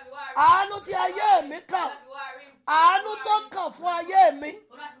bàbá, àánú tí ayé mi kàn, àánú tó kàn fún ayé mi,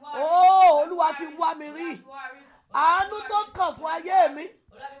 Olúwa fi wá mi rí, àánú tó kàn fún ayé mi,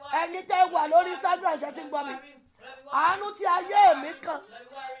 ẹni tẹ́ wà lórí Instagram ṣe ti ń gbọ́ mi, àánú tí ayé mi kàn,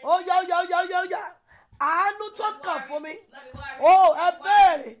 oyoyoyoyoyo, àánú tó kàn fún mi, ẹ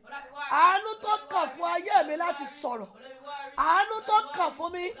béèrè, àánú tó kàn fún ayé mi láti sọ̀rọ̀, àánú tó kàn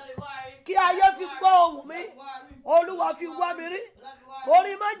fún mi kí ayé fi gbọ́ ohùn mi, Olúwa fi wá mi rí,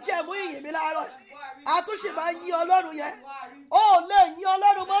 torí má jẹ̀mú ìyìn mi láàárọ̀, àtúnṣe máa yìn Ọlọ́run yẹn, ó lè yìn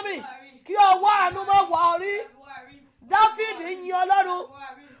Ọlọ́run mọ́ mi kí ọwọ́ àánú má wà ọ́ rí. Dáfídì yìn Ọlọ́run,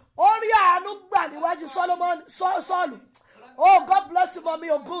 ó rí àánú gbà níwájú Sọ́ọ̀lù. Oh, God bless you, mommy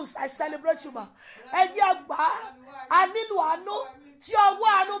Oguns. I celebrate you, ma. Ẹ jẹ́ àgbà, a nílò àánú, tí ọwọ́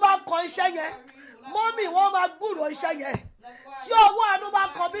àánú bá kan iṣẹ́ yẹn, mọ́mì wọ́n máa gbúrò iṣẹ́ yẹn. Tí ọwọ́ àánú bá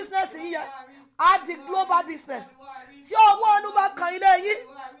kan business yìí yẹn, á di global business. Tí ọwọ́ àánú bá kan ilé yìí,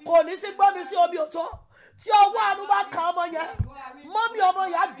 kò ní sí gbọ́mi sí omi òtó. Tí ọwọ́ àánú bá kan ọmọ yẹn, mọ́mì ọmọ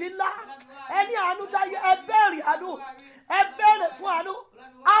yẹn á di ńlá. Ẹni àánú táyé, ẹ béèrè àánú, ẹ béèrè fún àánú.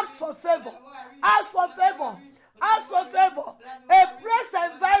 Ask for favour, ask for favour. Ask for favor. A praise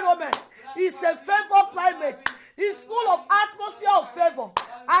environment is a favor climate. It's full of atmosphere of favor.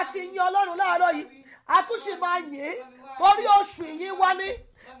 Àti yìn Ọlọ́run láàárọ̀ yìí, àtúnṣe máa yìn torí oṣù yìí wá ní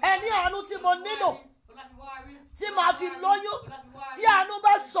ẹni àánú tí mo nílò, tí màá fi lóyún, tí àánú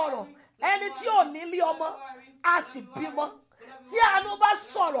bá sọ̀rọ̀, ẹni tí ò nílé ọmọ á sì bímọ. Tí àánú bá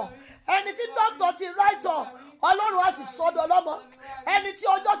sọ̀rọ̀, ẹni tí dókítà ti ráìtọ̀, Ọlọ́run á sì sọ́dọ̀ lọ́mọ. Ẹni tí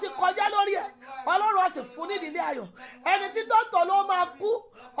ọjọ́ ti kọjá lórí ẹ̀, Ọlọ́run á sì fún ní ìdílé ayọ̀. Ẹni tí dókítà ló máa kú,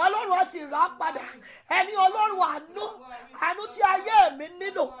 Ọlọ́run á sì rà á padà. Ẹni Ọlọ́run àánú, àánú tí ayé mi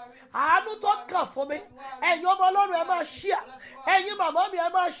nílò, àánú tó kàn fún mi. Ẹ̀yin ọmọ Ọlọ́run ẹ máa ṣíà, ẹ̀yin màmá mi ẹ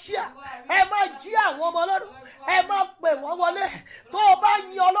máa ṣíà, ẹ máa jí àwọn ọmọ Ọlọ́run, ẹ máa pè wọ́n wọlé. Tó o bá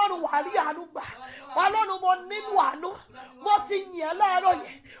yin Ọlọ́run wà rí àánú gbà. Ọlọ́run mo nílò àánú, mo ti yìn ẹ́ láàárọ̀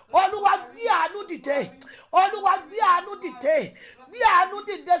yẹn. Olúwa gbé àánú dìde, Olúwa gbé àánú dìde, gbé àánú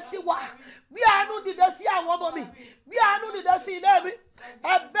dìde sí wa, gbé àánú dìde sí àwọn ọmọ mi, gbé àánú dìde sí ilé mi.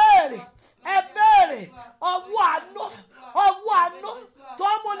 Ẹ béèrè ọwọ́ àánú tó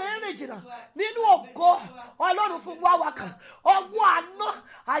mú ní rìn jìnnà nínú ògo Ọlọ́run fún wa kan. Ọwọ́ àánú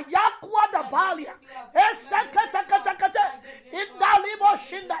àyákúwádàbálìà ẹsẹ̀ kẹ́tẹ́kẹ́tẹ́kẹ́tẹ́ ìdálíbọ̀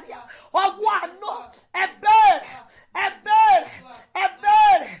ṣìndàríà. Ọwọ́ àánú ẹ béèrè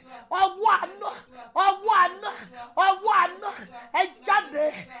ọwọ́ àánú ẹ jáde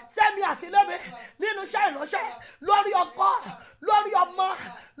sẹ́mi àtìlẹ́mi nínú iṣẹ́ ìránṣẹ́, lórí ọkọ, lórí ọmọ,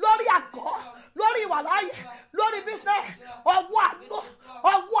 lórí àgọ́, lórí ìwàláyé, lórí business. Ọwọ́ àánú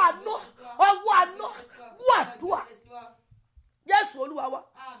gbàdúrà Jésù Olúwa wa.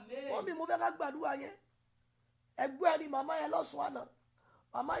 Wọ́n mi mú fẹ́ ká gbàdúrà yẹn. Ẹgbẹ́ ẹni màmá yẹn lọ́sùn àná,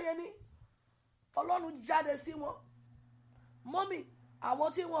 màmá yẹn ní Ọlọ́run jáde sí wọn. Mọ́mì, àwọn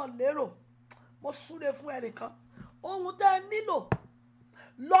tí wọ́n lérò, mo súre fún ẹnìkan. Ohun tẹ́ ẹ nílò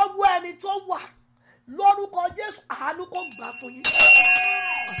lọ́wọ́ ẹni tó wà lórúkọ Jésù àánú kó gbà fún yín.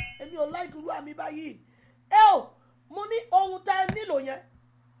 Èmi ò láì dúró àmì báyìí. Mo ní ohun tá ẹ nílò yẹn,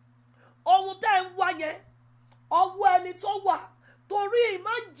 ohun tá ẹ ń wá yẹn, ọwọ́ ẹni tó wà torí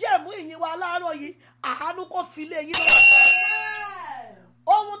ìmájẹ̀mú ìyìn wa láàárọ̀ yìí, àánú kó fi lé yín lọ.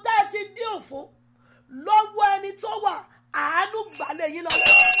 Ohun tá ẹ ti dín fún lọ́wọ́ ẹni tó wà, àánú gbà lé yín lọ.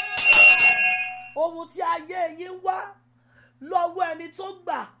 Ohun tí ayé yín wá lọ́wọ́ ẹni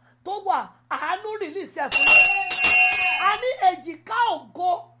tó wà, àánú rìlíìsì ẹ̀ fún yín. A ní èjìká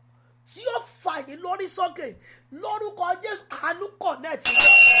ògo tí ó fà yín lórí sókè lórúkọ Jésù, àánú connect.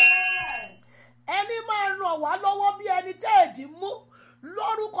 Ẹni máa ràn wá lọ́wọ́ bí ẹni tẹ́ẹ̀dì mú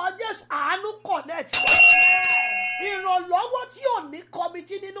lórúkọ Jésù, àánú connect. Ìrànlọ́wọ́ tí ò ní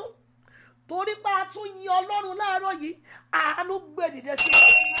kọmitì nínú torí pé a tún yin Ọlọ́run láàárọ̀ yìí, àánú gbé dìde sí i.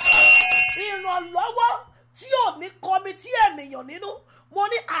 Ìrànlọ́wọ́ tí ò ní kọmitì ènìyàn nínú, mo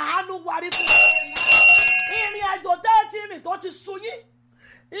ní àánú wárí fún mi. Ìrìn àjò tẹ́ ẹ ti rìn tó ti sú yín,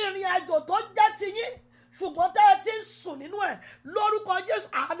 ìrìn àjò tó jẹ́ ti yín ṣùgbọ́n tẹ́ ẹ ti ń sùn nínú ẹ̀ lórúkọ Jésù,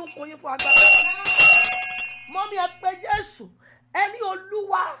 àánú kún yín fún agbára. Mọ́mí ẹ pé Jésù, ẹni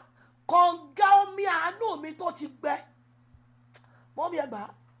Olúwa kànga omi àánú mi tó ti gbẹ. Mọ́mí ẹ gbà,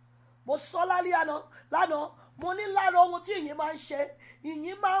 mo sọ lánàá, mo ní lára ohun tí ìyìn máa ń ṣe,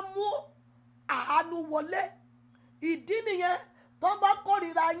 ìyìn máa ń mú àánú wọlé. Ìdí nìyẹn tó bá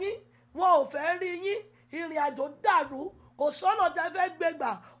kórìíra yín, wọn ò fẹ́ rí yín, ìrìn àjò dàrú, kò sọ́nà tẹ́ fẹ́ gbégbà,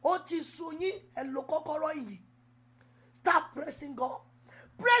 ó ti sú yín, ẹ lo kọ́kọ́rọ́ yìí. Start praising God.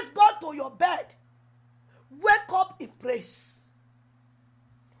 Praise God to your bed. Wake up in praise.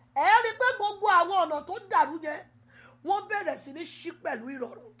 Ẹ rí pé gbogbo àwọn ọ̀nà tó dàrú yẹn, wọ́n bẹ̀rẹ̀ sí ní ṣí pẹ̀lú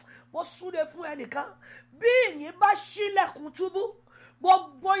ìrọ̀rùn. Mo súre fún ẹnìkan, bí ìyìn bá ṣílẹ̀kùn túbú,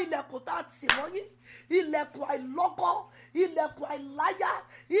 gbogbo ilẹ̀kùn tá a tì mọ́ yín, ilẹ̀kùn àìlọ́kọ, ilẹ̀kùn àìláyà,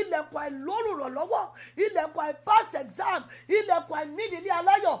 ilẹ̀kùn àìlórùrànlọ́wọ́, ilẹ̀kùn àìpass exam, ilẹ̀kùn àìnídìílé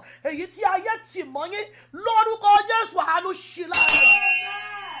aláyọ̀, èyí tí ayé tì mọ́ yín lórúkọ Jésù, àánú ṣí láàárọ̀ yìí.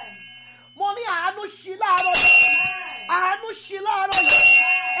 Mo ní àánú ṣí láàárọ̀ yìí, àánú ṣí láàárọ̀ yìí.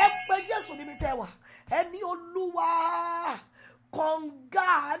 Ẹ pé Jésù níbi tẹ́ wà, ẹni Olúwa kànga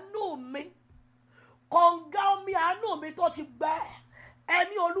àánú mi, kànga omi àánú mi tó ti gbẹ,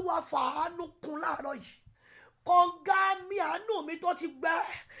 ẹni Olúwa fàánú kún láàárọ̀ yìí. Kànga mi àánú mi tó ti gbẹ,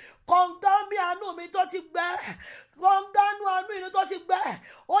 kànga mi àánú mi tó ti gbẹ, kànga àánú mi tó ti gbẹ.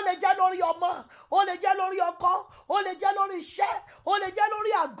 Ó lè jẹ́ lórí ọmọ, ó lè jẹ́ lórí ọkọ, ó lè jẹ́ lórí iṣẹ́, ó lè jẹ́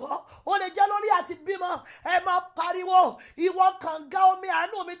lórí àgọ́, ó lè jẹ́ lórí àti bímọ. Ẹ máa pariwo, ìwọ kànga omi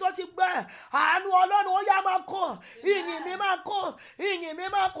àánú mi tó ti gbẹ, àánú Ọlọ́run ó yá máa kún, ìyìn mi máa kún, ìyìn mi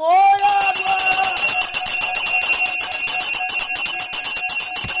máa kún, ó yá máa.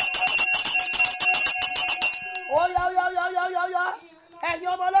 Oya, ẹ̀yin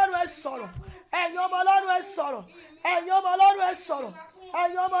ọmọ Ọlọ́run ẹ sọ̀rọ̀, ẹ̀yin ọmọ Ọlọ́run ẹ sọ̀rọ̀, ẹ̀yin ọmọ Ọlọ́run ẹ sọ̀rọ̀,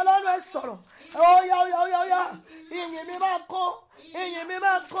 ẹ̀yin ọmọ Ọlọ́run ẹ sọ̀rọ̀. Oya, ìyìn mi máa kún, ìyìn mi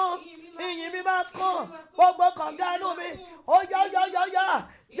máa kún, ìyìn mi máa kún, gbogbo kànga inú mi. Oya,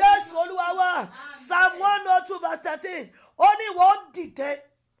 Jésù Olúwa wa. Psalm 102 verse 13, ó ní ìwọ ó dìde.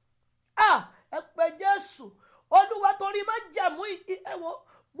 Ẹ pé Jésù Olúwa torí má jẹ̀mú ẹ̀wọ̀.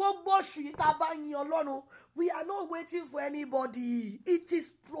 Gbogbo oṣù yìí tá a bá yin Ọlọ́run, we are not waiting for anybody. It is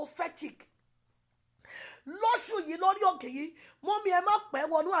prophetic. Lóṣù yìí lórí òkè yìí, mọ́mí ẹ má pẹ́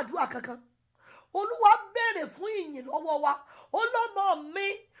wọnú àdúrà kankan. Olúwa béèrè fún ìyìn lọ́wọ́ wa. Ọlọ́mọ mi,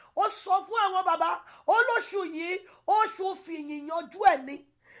 ó sọ fún àwọn bàbá, olóṣù yìí, oṣù fìyìn yanjú ẹ̀ ni.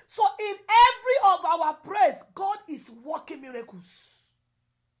 So in every of our praise, God is working miracles.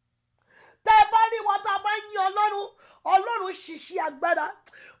 Tẹ́ bá rí wa tá a bá yin Ọlọ́run ṣiṣẹ́ agbára.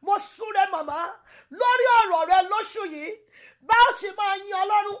 Mo súre màmá lórí ọ̀rọ̀ rẹ lóṣù yìí, bá ó ti máa yin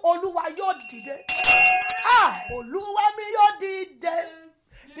Ọlọ́run, Olúwa yóò dìde. Olúwa mi yóò dìde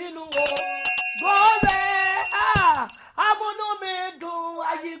nínú ògo rẹ̀. Amúnú mi dùn,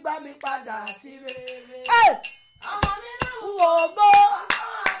 ayígbá mi padà sí rere. Ògo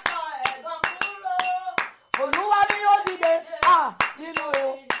Olúwa mi yóò dìde nínú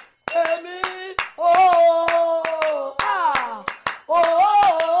èmi.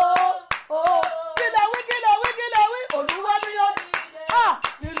 Kílẹ̀ wí, Olúwa mi yóò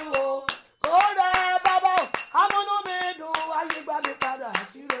nínú ògo rẹ̀. Bàbá amúnú mi dùn, ayígbá mi padà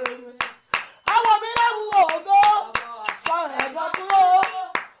sí rere. Àwọn mi lẹ́wù ògo sọ ẹ̀gbọ́n kúrò.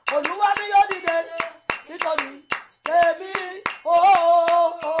 Olúwa mi yóò dìde nítorí èmi.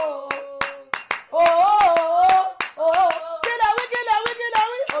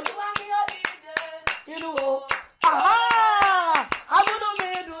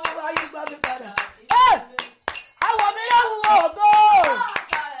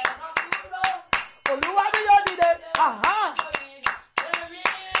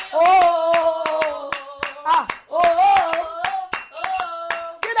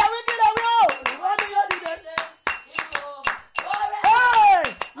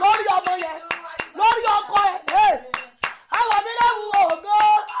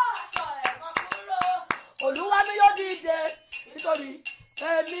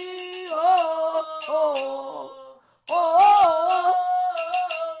 mi o.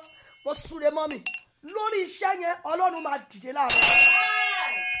 Mo súre mọ́ mi lórí iṣẹ́ yẹn Ọlọ́run máa dìde láàárọ̀.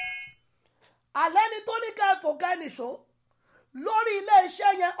 Alẹ́ ni tó ní ká ẹ fò ká ẹ nìṣó lórí ilé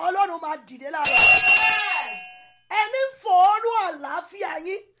iṣẹ́ yẹn Ọlọ́run máa dìde láàárọ̀. Ẹni fòórù àlàáfíà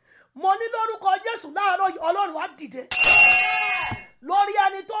yín mo ní lórúkọ Jésù láàárọ̀ yìí Ọlọ́run á dìde. Lórí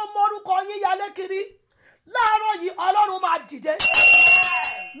ẹni tó mórúkọ yín yálé kiri láàárọ̀ yìí Ọlọ́run máa dìde.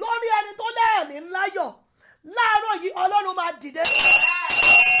 Lórí ẹni tó lẹ́ẹ̀ní láyọ̀ láàárọ̀ yìí Ọlọ́run máa dìde.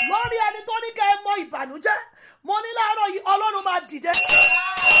 Lórí ẹni tó ní kẹ́ ẹ mọ ìbànújẹ́ mo ní láàárọ̀ yìí Ọlọ́run máa dìde.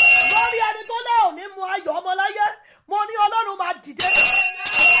 Lórí ẹni tó lẹ́ẹ̀ní mú ayọ̀ ọmọ láyé mo ní Ọlọ́run máa dìde.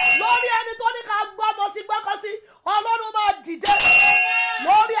 Lórí ẹni tó ní ká gbọ́mọ sí gbọ́kọ́ sí Ọlọ́run máa dìde.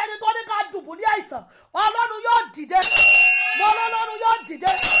 Lórí ẹni tó ní ká dùbúlẹ̀ àìsàn Ọlọ́run yóò dìde. Mo lọ́lọ́run yóò dìde.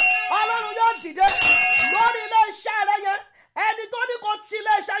 Ọlọ́run yóò dìde. Lórí ilé iṣẹ́ rẹ yẹn ẹni tó ní kó ti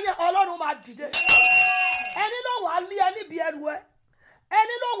ilé iṣẹ́ yẹn Ọlọ́run máa dìde. Ẹni ló wà lé ẹ níbi ẹrù ẹ.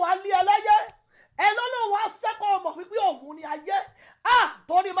 Ẹni ló wà lé ẹ láyé. Ẹni ló wà sẹ́kọ̀ọ́ ọmọ wípé òun ni ayé.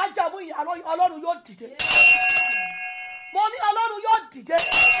 Torí má jẹ́ mú ìyàrá Ọlọ́run yóò dìde. Mo ní Ọlọ́run yóò dìde.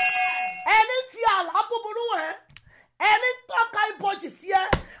 Ẹni fi àlá búburú ẹ̀. Ẹni tọ́ka ibojì sí ẹ.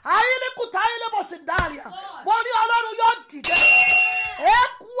 Ayélujá ayélujá dáríà. Mo ní Ọlọ́run yóò dìde.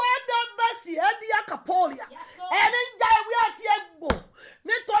 Eku ẹ̀dẹ̀ bẹ́sì ẹ̀dí àkàpọ̀lìà. Ẹni ń já ewé àti egbò.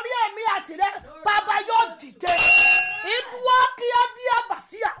 Nítorí ẹ̀mí àti rẹ̀ bàbá yóò dìde. Ìdúwọ́ kí ẹ bí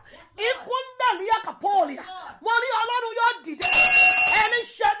àbàsíà. Ikú ń dẹ̀lí àkàpọ̀lìà. Mo ní Ọlọ́run yóò dìde. Ẹni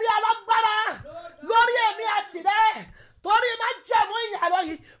ṣe bí alágbára lórí ẹ̀mí àti rẹ̀. Torí má jẹ̀mú ìyàrá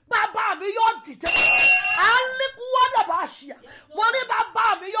yìí bàbá mi yóò dìde. Alíkúwọ́ dàbà àṣìyà. Mo ní bàbá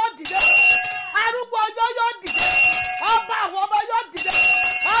mi yóò dìde. Arúgbó ọjọ́ yóò dìde. Ọba àwọn ọmọ yóò dìde.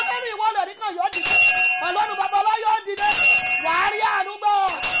 Ọlọ́run ìwọlẹ̀ nìkan yóò dìde. Ọlọ́run babalá yóò dìde. Wàá rí àrúgbó.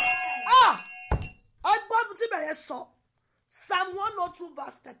 Ọgbọ́n tí bẹ̀rẹ̀ sọ Psalm 102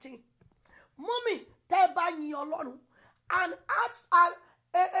 verse 13. Mummy tẹ́ ẹ bá yin Ọlọ́run and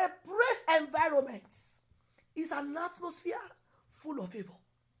a praise environment is an atmosphere full of favor.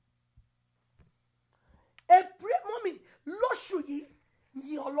 Mummy lóṣù yìí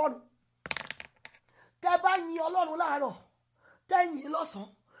yin Ọlọ́run. Tẹ́ bá yin Ọlọ́run láàárọ̀, tẹ́ yin lọ́sàn,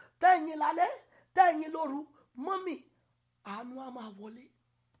 tẹ́ yin lálẹ́, tẹ́ yin lóru, mummy àánú á máa wọlé.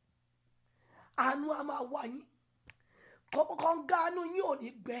 Àánú á máa wá yín. Kọ̀ọ̀kan àánú yín ò ní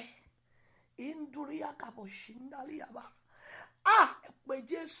gbẹ. Ìndúrí àkàbọ̀ ṣìndálíyàbá. Ẹ pé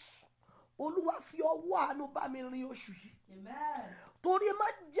Jésù. Olúwa fi ọwọ́ àánú bá mi rin oṣù yìí. Torí má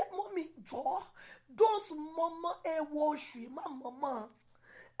jẹ́ mummy jọ̀ọ́. Don't mama ewo oṣù yìí má mama.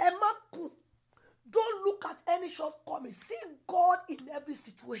 Ẹ má kù. Don't look at any shortcoming. See God in every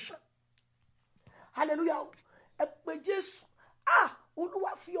situation. Hallelujah. Ẹ pé Jésù.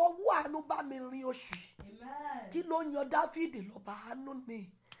 Olúwa fi ọwọ́ àánú bá mi rin oṣù yìí. Kí ló yan Dáfídì lọ́ba àánú ni?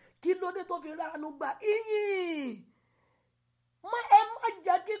 Kí ló dé tó fi ra àánú gbà? Ìyìn. Ẹ má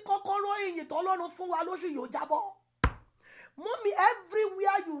jẹ́ kí kọ́kọ́rọ́ ìyìn tọ́lọ́run fún wa lóṣù yóò jábọ́. Mommy,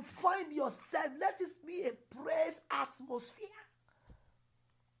 everywhere you find yourself, let it be a praise atmosphere.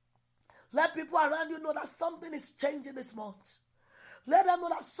 Let people around you know that something is changing this month. Let them know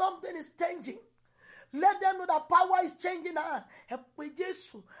that something is changing. Let them know that power is changing. Ẹ pé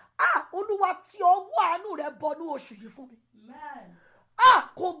Jésù. Olúwa tí ọwọ́ àánú rẹ̀ bọnú oṣù yìí fún mi.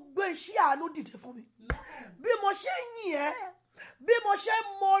 Kò gbé iṣẹ́ àánú dìde fún mi. Bí mo ṣe yìn ẹ́, bí mo ṣe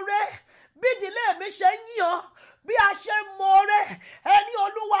mọ̀ọ́rẹ́, bí ìdílé mi ṣe yìn ọ́, bí a ṣe mọ̀ọ́rẹ́, ẹni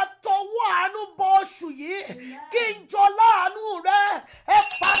Olúwa tọwọ́ àánú bọ oṣù yìí kí n jọ láàánú rẹ̀. Ẹ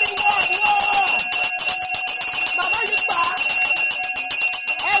pariwo àdúrà. Màmá yìí gbà á.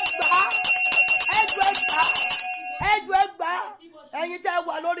 Ẹ gbà á. Ẹ gbà á. Ẹ̀yin tẹ́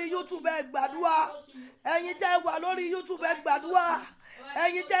wà lórí YouTube ẹ gbàdúrà. Ẹ̀yin tẹ́ wà lórí YouTube ẹ gbàdúrà.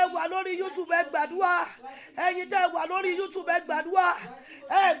 Ẹ̀yin tẹ́ wà lórí YouTube ẹ gbàdúrà. Ẹ̀yin tẹ́ wà lórí YouTube ẹ gbàdúrà.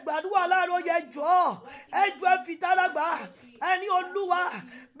 Ẹ gbàdúrà láàárọ̀ yẹ jọ̀ọ́. Ẹ jọ̀ọ́ ẹ fi tára gbà. Ẹni Olúwa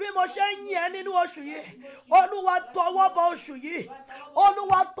bí mo ṣe ń yìn ẹ́ nínú oṣù yìí. Olúwa tọwọ́ bọ oṣù yìí.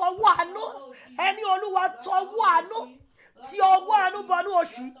 Olúwa tọwọ́ àánú. Ẹni Olúwa tọwọ́ àánú. Tí ọwọ́ àánú bọnú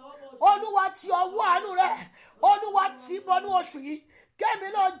oṣù yìí. Olúwa tí ọwọ́ àánú rẹ̀. Olúwa tí bọnú oṣù yìí. Kémi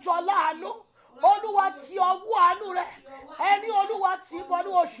náà jọ láàánú. Olúwa tí ọwọ́ àánú rẹ̀. Ẹni Olúwa tí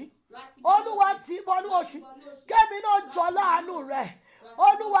bọnú oṣù. Olúwa tí bọnú oṣù. Kémi náà jọ láàánú rẹ̀.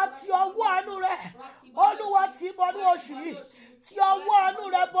 Olúwa tí ọwọ́ àánú rẹ̀. Olúwa tí bọnú oṣù yìí. Tí ọwọ́ àánú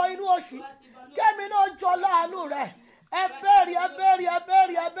rẹ̀ bọ inú oṣù. Kémi náà jọ láàánú rẹ̀. Ẹ béèrè, ẹ béèrè, ẹ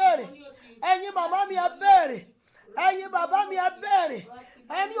béèrè, ẹ béèrè. Ẹ̀yin màmá mi ẹ béèrè. Ẹ̀yin bàbá mi ẹ béèrè.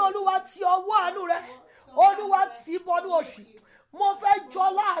 Ẹni Olúwa tí ọwọ́ àánú rẹ̀. Olúwa tí bọnú oṣù. mo fẹ́ jọ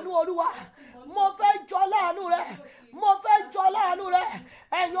láàánú Olúwa, mo fẹ́ jọ láàánú rẹ, mo fẹ́ jọ láàánú rẹ.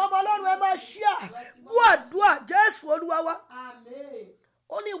 Ẹ̀yin ọmọ Ọlọ́run ẹ máa share gbàdúrà Jésù Olúwa wa.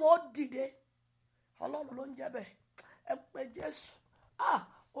 Ó ní ìwọ ó dìde, Ọlọ́run ló ń jẹ́ bẹ́ẹ̀. Ẹ pé Jésù,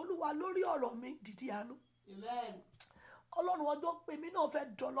 Olúwa lórí ọ̀rọ̀ mi dìde àánú. Ọlọ́run ọjọ́ pé mi náà fẹ́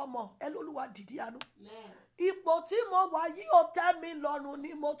dọlọ́mọ, ẹ lÓlúwa dìde àánú. Ipò tí mo wà yìí ò tẹ́ mi lọ́rùn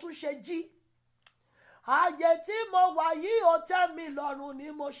ni mo tún ṣe jí. Ààyè tí mo wà yìí ò tẹ́ mi lọ́rùn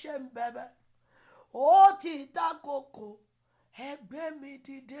ni mo ṣe ń bẹ̀bẹ̀. Ó ti dákòkò, ẹ gbé mi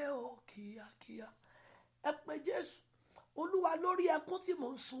dìde o kíákíá. Ẹ pé Jésù, Olúwa lórí ẹkún tí mò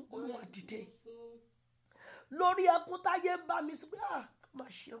ń sun, Olúwa dìde. Lórí ẹkún táyé ń bá mi sọ pé ó máa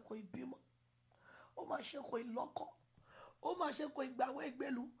ṣe kò ìbímọ, ó máa ṣe kò ìlọ́kọ, ó máa ṣe kò ìgbàwé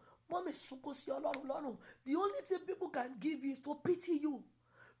ìgbélu. Mọ́mì sunkún sí Ọlọ́run lọ́rùn. The only thing people can give you is to pity you.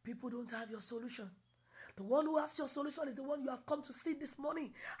 People don't have your solution. The one who has your solution is the one you have come to see this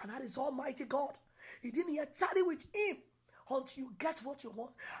morning, and that is Almighty God. He didn't yet tarry with him until you get what you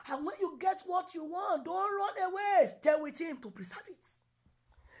want. And when you get what you want, don't run away. Stay with him to preserve it.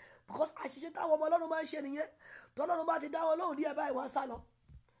 Because àṣìṣe táwọn ọmọ Ọlọ́run máa ń ṣe nìyẹn. Tọ́lọ́run bá ti dá wọn lóhùn díẹ̀ báyìí wọ́n sá lọ.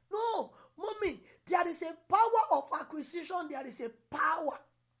 No, mommy, there is a power of acquisition. There is a power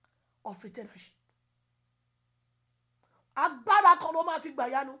of retainership. Agbára kan ló máa fi gbà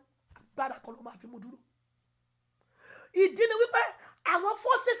yanu, agbára kan ló máa fi mú dúró. Ìdí ni wípé àwọn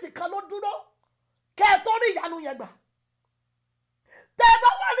forces kan ló dúró kẹ́ ẹ tó rí ìyanu yẹn gbà. Tẹ́ ẹ bá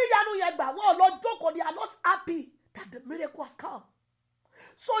wá rí ìyanu yẹn gbà, wọ́n lọ jókòó, they are not happy that the miracle has come.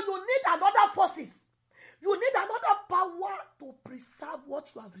 So you need another forces. You need another power to preserve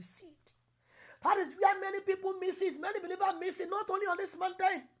what you have received. That is where many people miss it. Many believers miss it, not only on this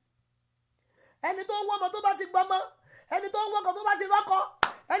mountain. Ẹni tó ń wọ́n ọmọ tó bá ti gbọ́mọ, ẹni tó ń wọ́n ọkọ tó bá ti rọ́kọ,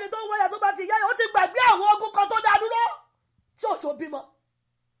 ẹni tó ń wọ́n ẹ̀yà tó bá ti yá, ó ti gbàgbé àwọn ogun kan tó dá dúró tí òjò bímọ.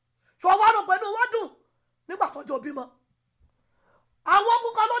 Ṣọ wá rò pé inú wọn dùn nígbà tó jò bímọ. Àwọn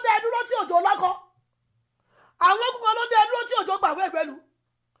ogun kan ló dá dúró tí òjò lọ́kọ. Àwọn ogun kan ló dá dúró tí òjò gbàwé ìgbélu.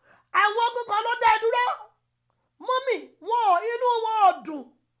 Àwọn ogun kan ló dá dúró. Mọ́mì, inú wọn ò dùn,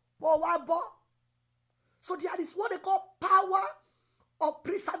 wọ́n wá bọ́. So there is what they call power of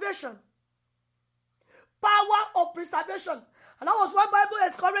preservation. Power of preservation. And that was why the Bible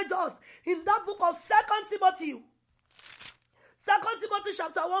encourages us in that book of 2 Timothy. 2 Timothy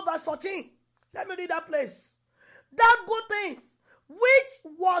chapter 1 verse 14. Let me read that place. That good things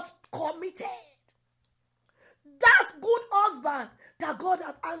which was committed. That good husband that God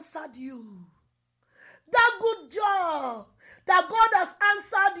has answered you. That good job that God has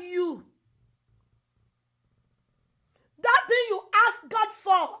answered you. That thing you asked God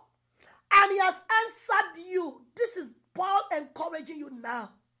for, and he has answered you. This is Paul encouraging you now.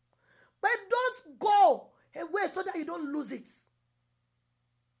 But don't go away so that you don't lose it.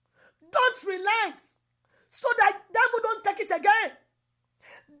 Don't relent so that devil don't take it again.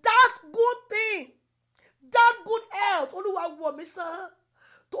 That good thing, that good health. Olúwa wò mí sàn.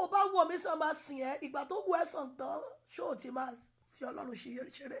 Tó bá wò mí sàn máa sìn ẹ́. Ìgbà tó wò ẹ́ sàn tán, ṣé o ti máa fi Ọlọ́run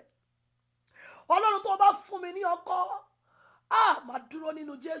ṣeré? Ọlọ́run tó bá fún mi ní ọkọ, máa dúró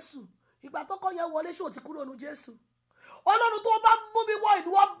nínú Jésù. Ìgbà tó kọ́ yẹn wọlé, ṣé o ti kúrò nínú Jésù? Ọlọ́run tó bá mú mi wọ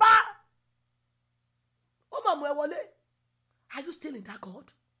ìlú ọba, ó máa mú ẹ wọlé. Are you still in that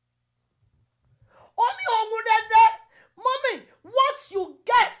God? Only ohun rere, mommy, what you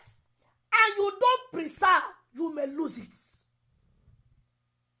get and you don't preserve, you may lose it.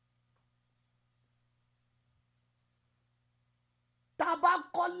 Tá bá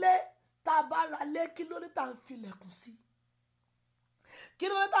kọ́lé, tá bá ralé, kí ló dé tá ń fi ilẹ̀kùn sí? Kí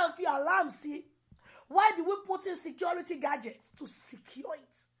ló dé tá ń fi alarm sí? Why do we put in security gadgets? To secure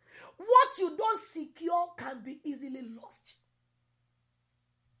it. What you don't secure can be easily lost.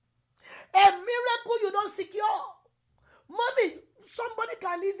 A miracle you don't secure, mommy, somebody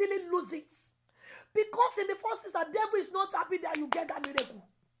can easily lose it. Because in the first instance, the devil is not happy that you get that miracle.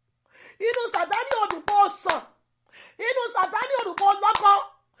 Inú Sátánì ò dùn pé ó sàn. Inú Sátánì ò dùn pé ó lọ́kọ.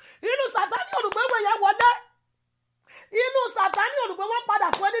 Inú Sátánì ò dùn pé wọ́n yẹn wọlé. Inú Sátánì ò dùn pé wọ́n padà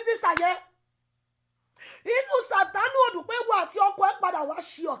fún ẹni físà yẹn. Inú Sátánì ò dùn pé wọ́n àti ọkọ ẹ̀ padà wá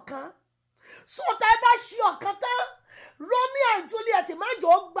ṣe ọ̀kan. So tá ẹ bá ṣe ọ̀kan tán, Romeo and Juliet máa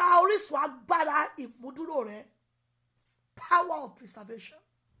jọ gba orísun agbára ìmúdúró rẹ̀. Power of preservation.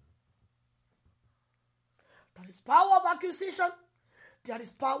 There is power of acquisition. There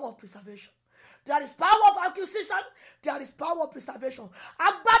is power of preservation. There is power of acquisition. There is power of preservation.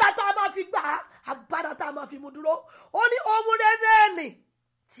 Agbára tá a máa fi gbà, agbára tá a máa fi mú dúró. Ó ní ohun rere ni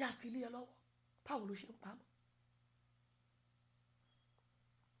tí a fi lé ẹ lọ́wọ́. Báwo ló ṣe ń pamọ́?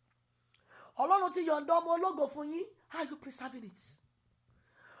 Ọlọ́run ti yọ̀ǹda ọmọ ológo fún yín. How are you preserving it?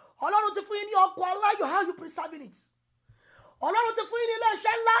 Ọlọ́run ti fún yín ní ọkọ̀ aláyọ̀. How are you preserving it? Ọlọ́run ti fún yín ní ilé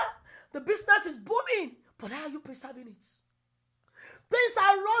iṣẹ́ ńlá. The business is booming. But how are you preserving it? Things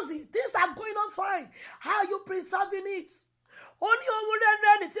are rosy. Things are going on fine. How are you preserving it? Ó ní ohun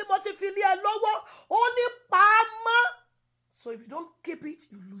rere ni tí mo ti fi lé ẹ lọ́wọ́. Ó ní pamọ́. So if you don't keep it,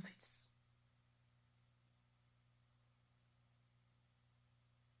 you lose it.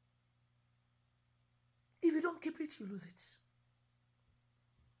 If you don't keep it, you lose it.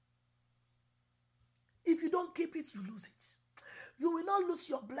 If you don't keep it, you lose it. You will not lose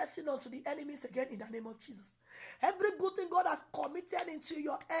your blessing unto the enemies again in the name of Jesus. Every good thing God has committed into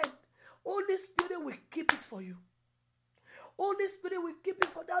your hand, Holy Spirit will keep it for you. Holy Spirit will keep it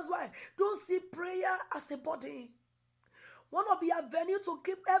for. That's why don't see prayer as a burden. One of the avenues to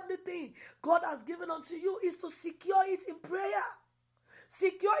keep everything God has given unto you is to secure it in prayer.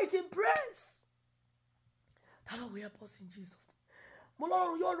 Secure it in praise. That will help us in Jesus. Mo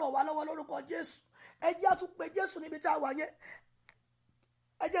lọ́run yóò ràn wá lọ́wọ́ lórúkọ Jésù. Ẹ jẹ́ àtúnpè Jésù níbi tá a wà yẹn.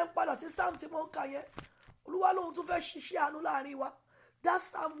 Ẹ jẹ́ ń padà sí Psalm tí mo ń kà yẹn. Olúwa lóhun tún fẹ́ ṣiṣẹ́ àánú láàrin wa. That's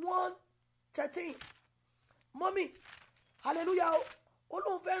Psalm 113. Mommy, hallelujah.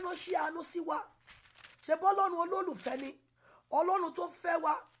 Olóhun fẹ́ ránṣẹ́ àánú sí wa. Ṣé bọ́lọ́run olólùfẹ́ ni? Ọlọ́run tó fẹ́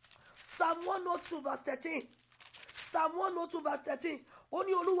wa. Psalm 102 verse 13. Psalm 102 verse 13. Ó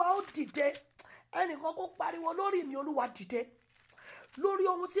ní Olúwa ó dìde. Ẹnìkan kó pariwo lórí mi, Olúwa dìde. Lórí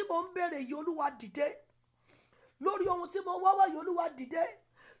ohun tí mo ń béèrè yìí, Olúwa dìde. Lórí ohun tí mo wá yìí, Olúwa dìde.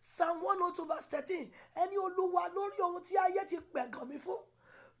 Psalm 102 verse 13. Ẹni Olúwa lórí ohun tí ayé ti pẹ̀gàn mi fún.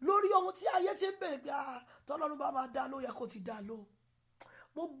 Lórí ohun tí ayé ti ń béèrè pé tọ́lọ́run bá máa dá ló yẹ kó ti dá ló.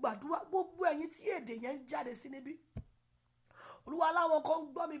 Mo gbàdúrà gbogbo ẹ̀yin tí èdè yẹn ń jáde sí níbí. Olúwa láwọn kan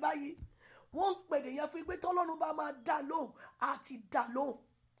ń gbọ́ mi báyìí. Wọ́n ń pèdè yẹn fún pé tọ́lọ́run bá máa dá ló àti dá ló.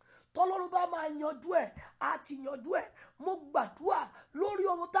 Tọ́lọ́run bá máa yanjú ẹ̀ àti yanjú ẹ̀. Mo gbàdúrà lórí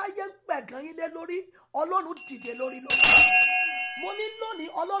ohun táyé ń pẹ̀gàn yín lé lórí, Ọlọ́run dìde lórí lórí. Mo ní lónìí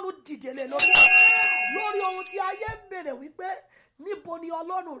Ọlọ́run dìde lé lórí. Lórí ohun tí ayé ń béèrè wípé níbo ni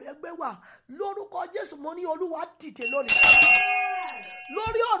Ọlọ́run rẹ gbé wà, lórúkọ Jésù mo ní Olúwa dìde lónìí.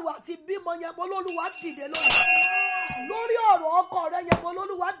 Lórí ọ̀rọ̀ àti bímọ yẹn mo lÓlúwa dìde lónìí. Lórí ọ̀rọ̀ ọkọ rẹ yẹn mo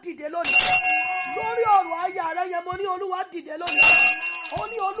lÓlúwa dìde lónìí. Lórí ọ̀rọ̀ aya rẹ yẹn mo ní Olúwa dìde lónìí. Ó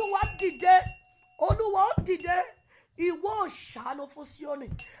ní Olúwa dìde. Olúwa ó dìde. Ìwọ ó ṣàánú fún Síónì.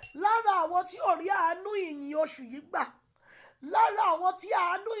 Lára àwọn tí ò rí àánú ìyìn oṣù yìí gbà, lára àwọn tí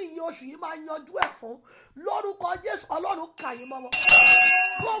àánú ìyìn oṣù yìí máa yanjú ẹ̀ fún, lórúkọ Jésù Ọlọ́run kà yín mọ́ wọn.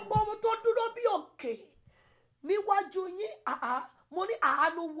 Gbogbo ohun tó dúró bí òkè níwájú yín, mo ní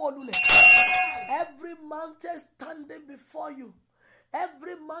àánú wó lulẹ̀. Every mountain standing before you,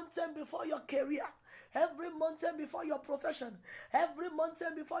 every mountain before your career, every mountain before your profession, every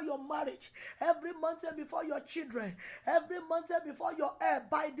mountain before your marriage, every mountain before your children, every mountain before your heir,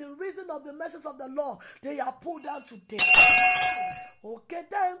 by the reason of the message of the Lord, they are pulled down today. Òkè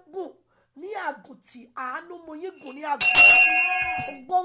tẹ́ ń gùn ní àgùntì, àánú mú yín gùn ní àgùntì.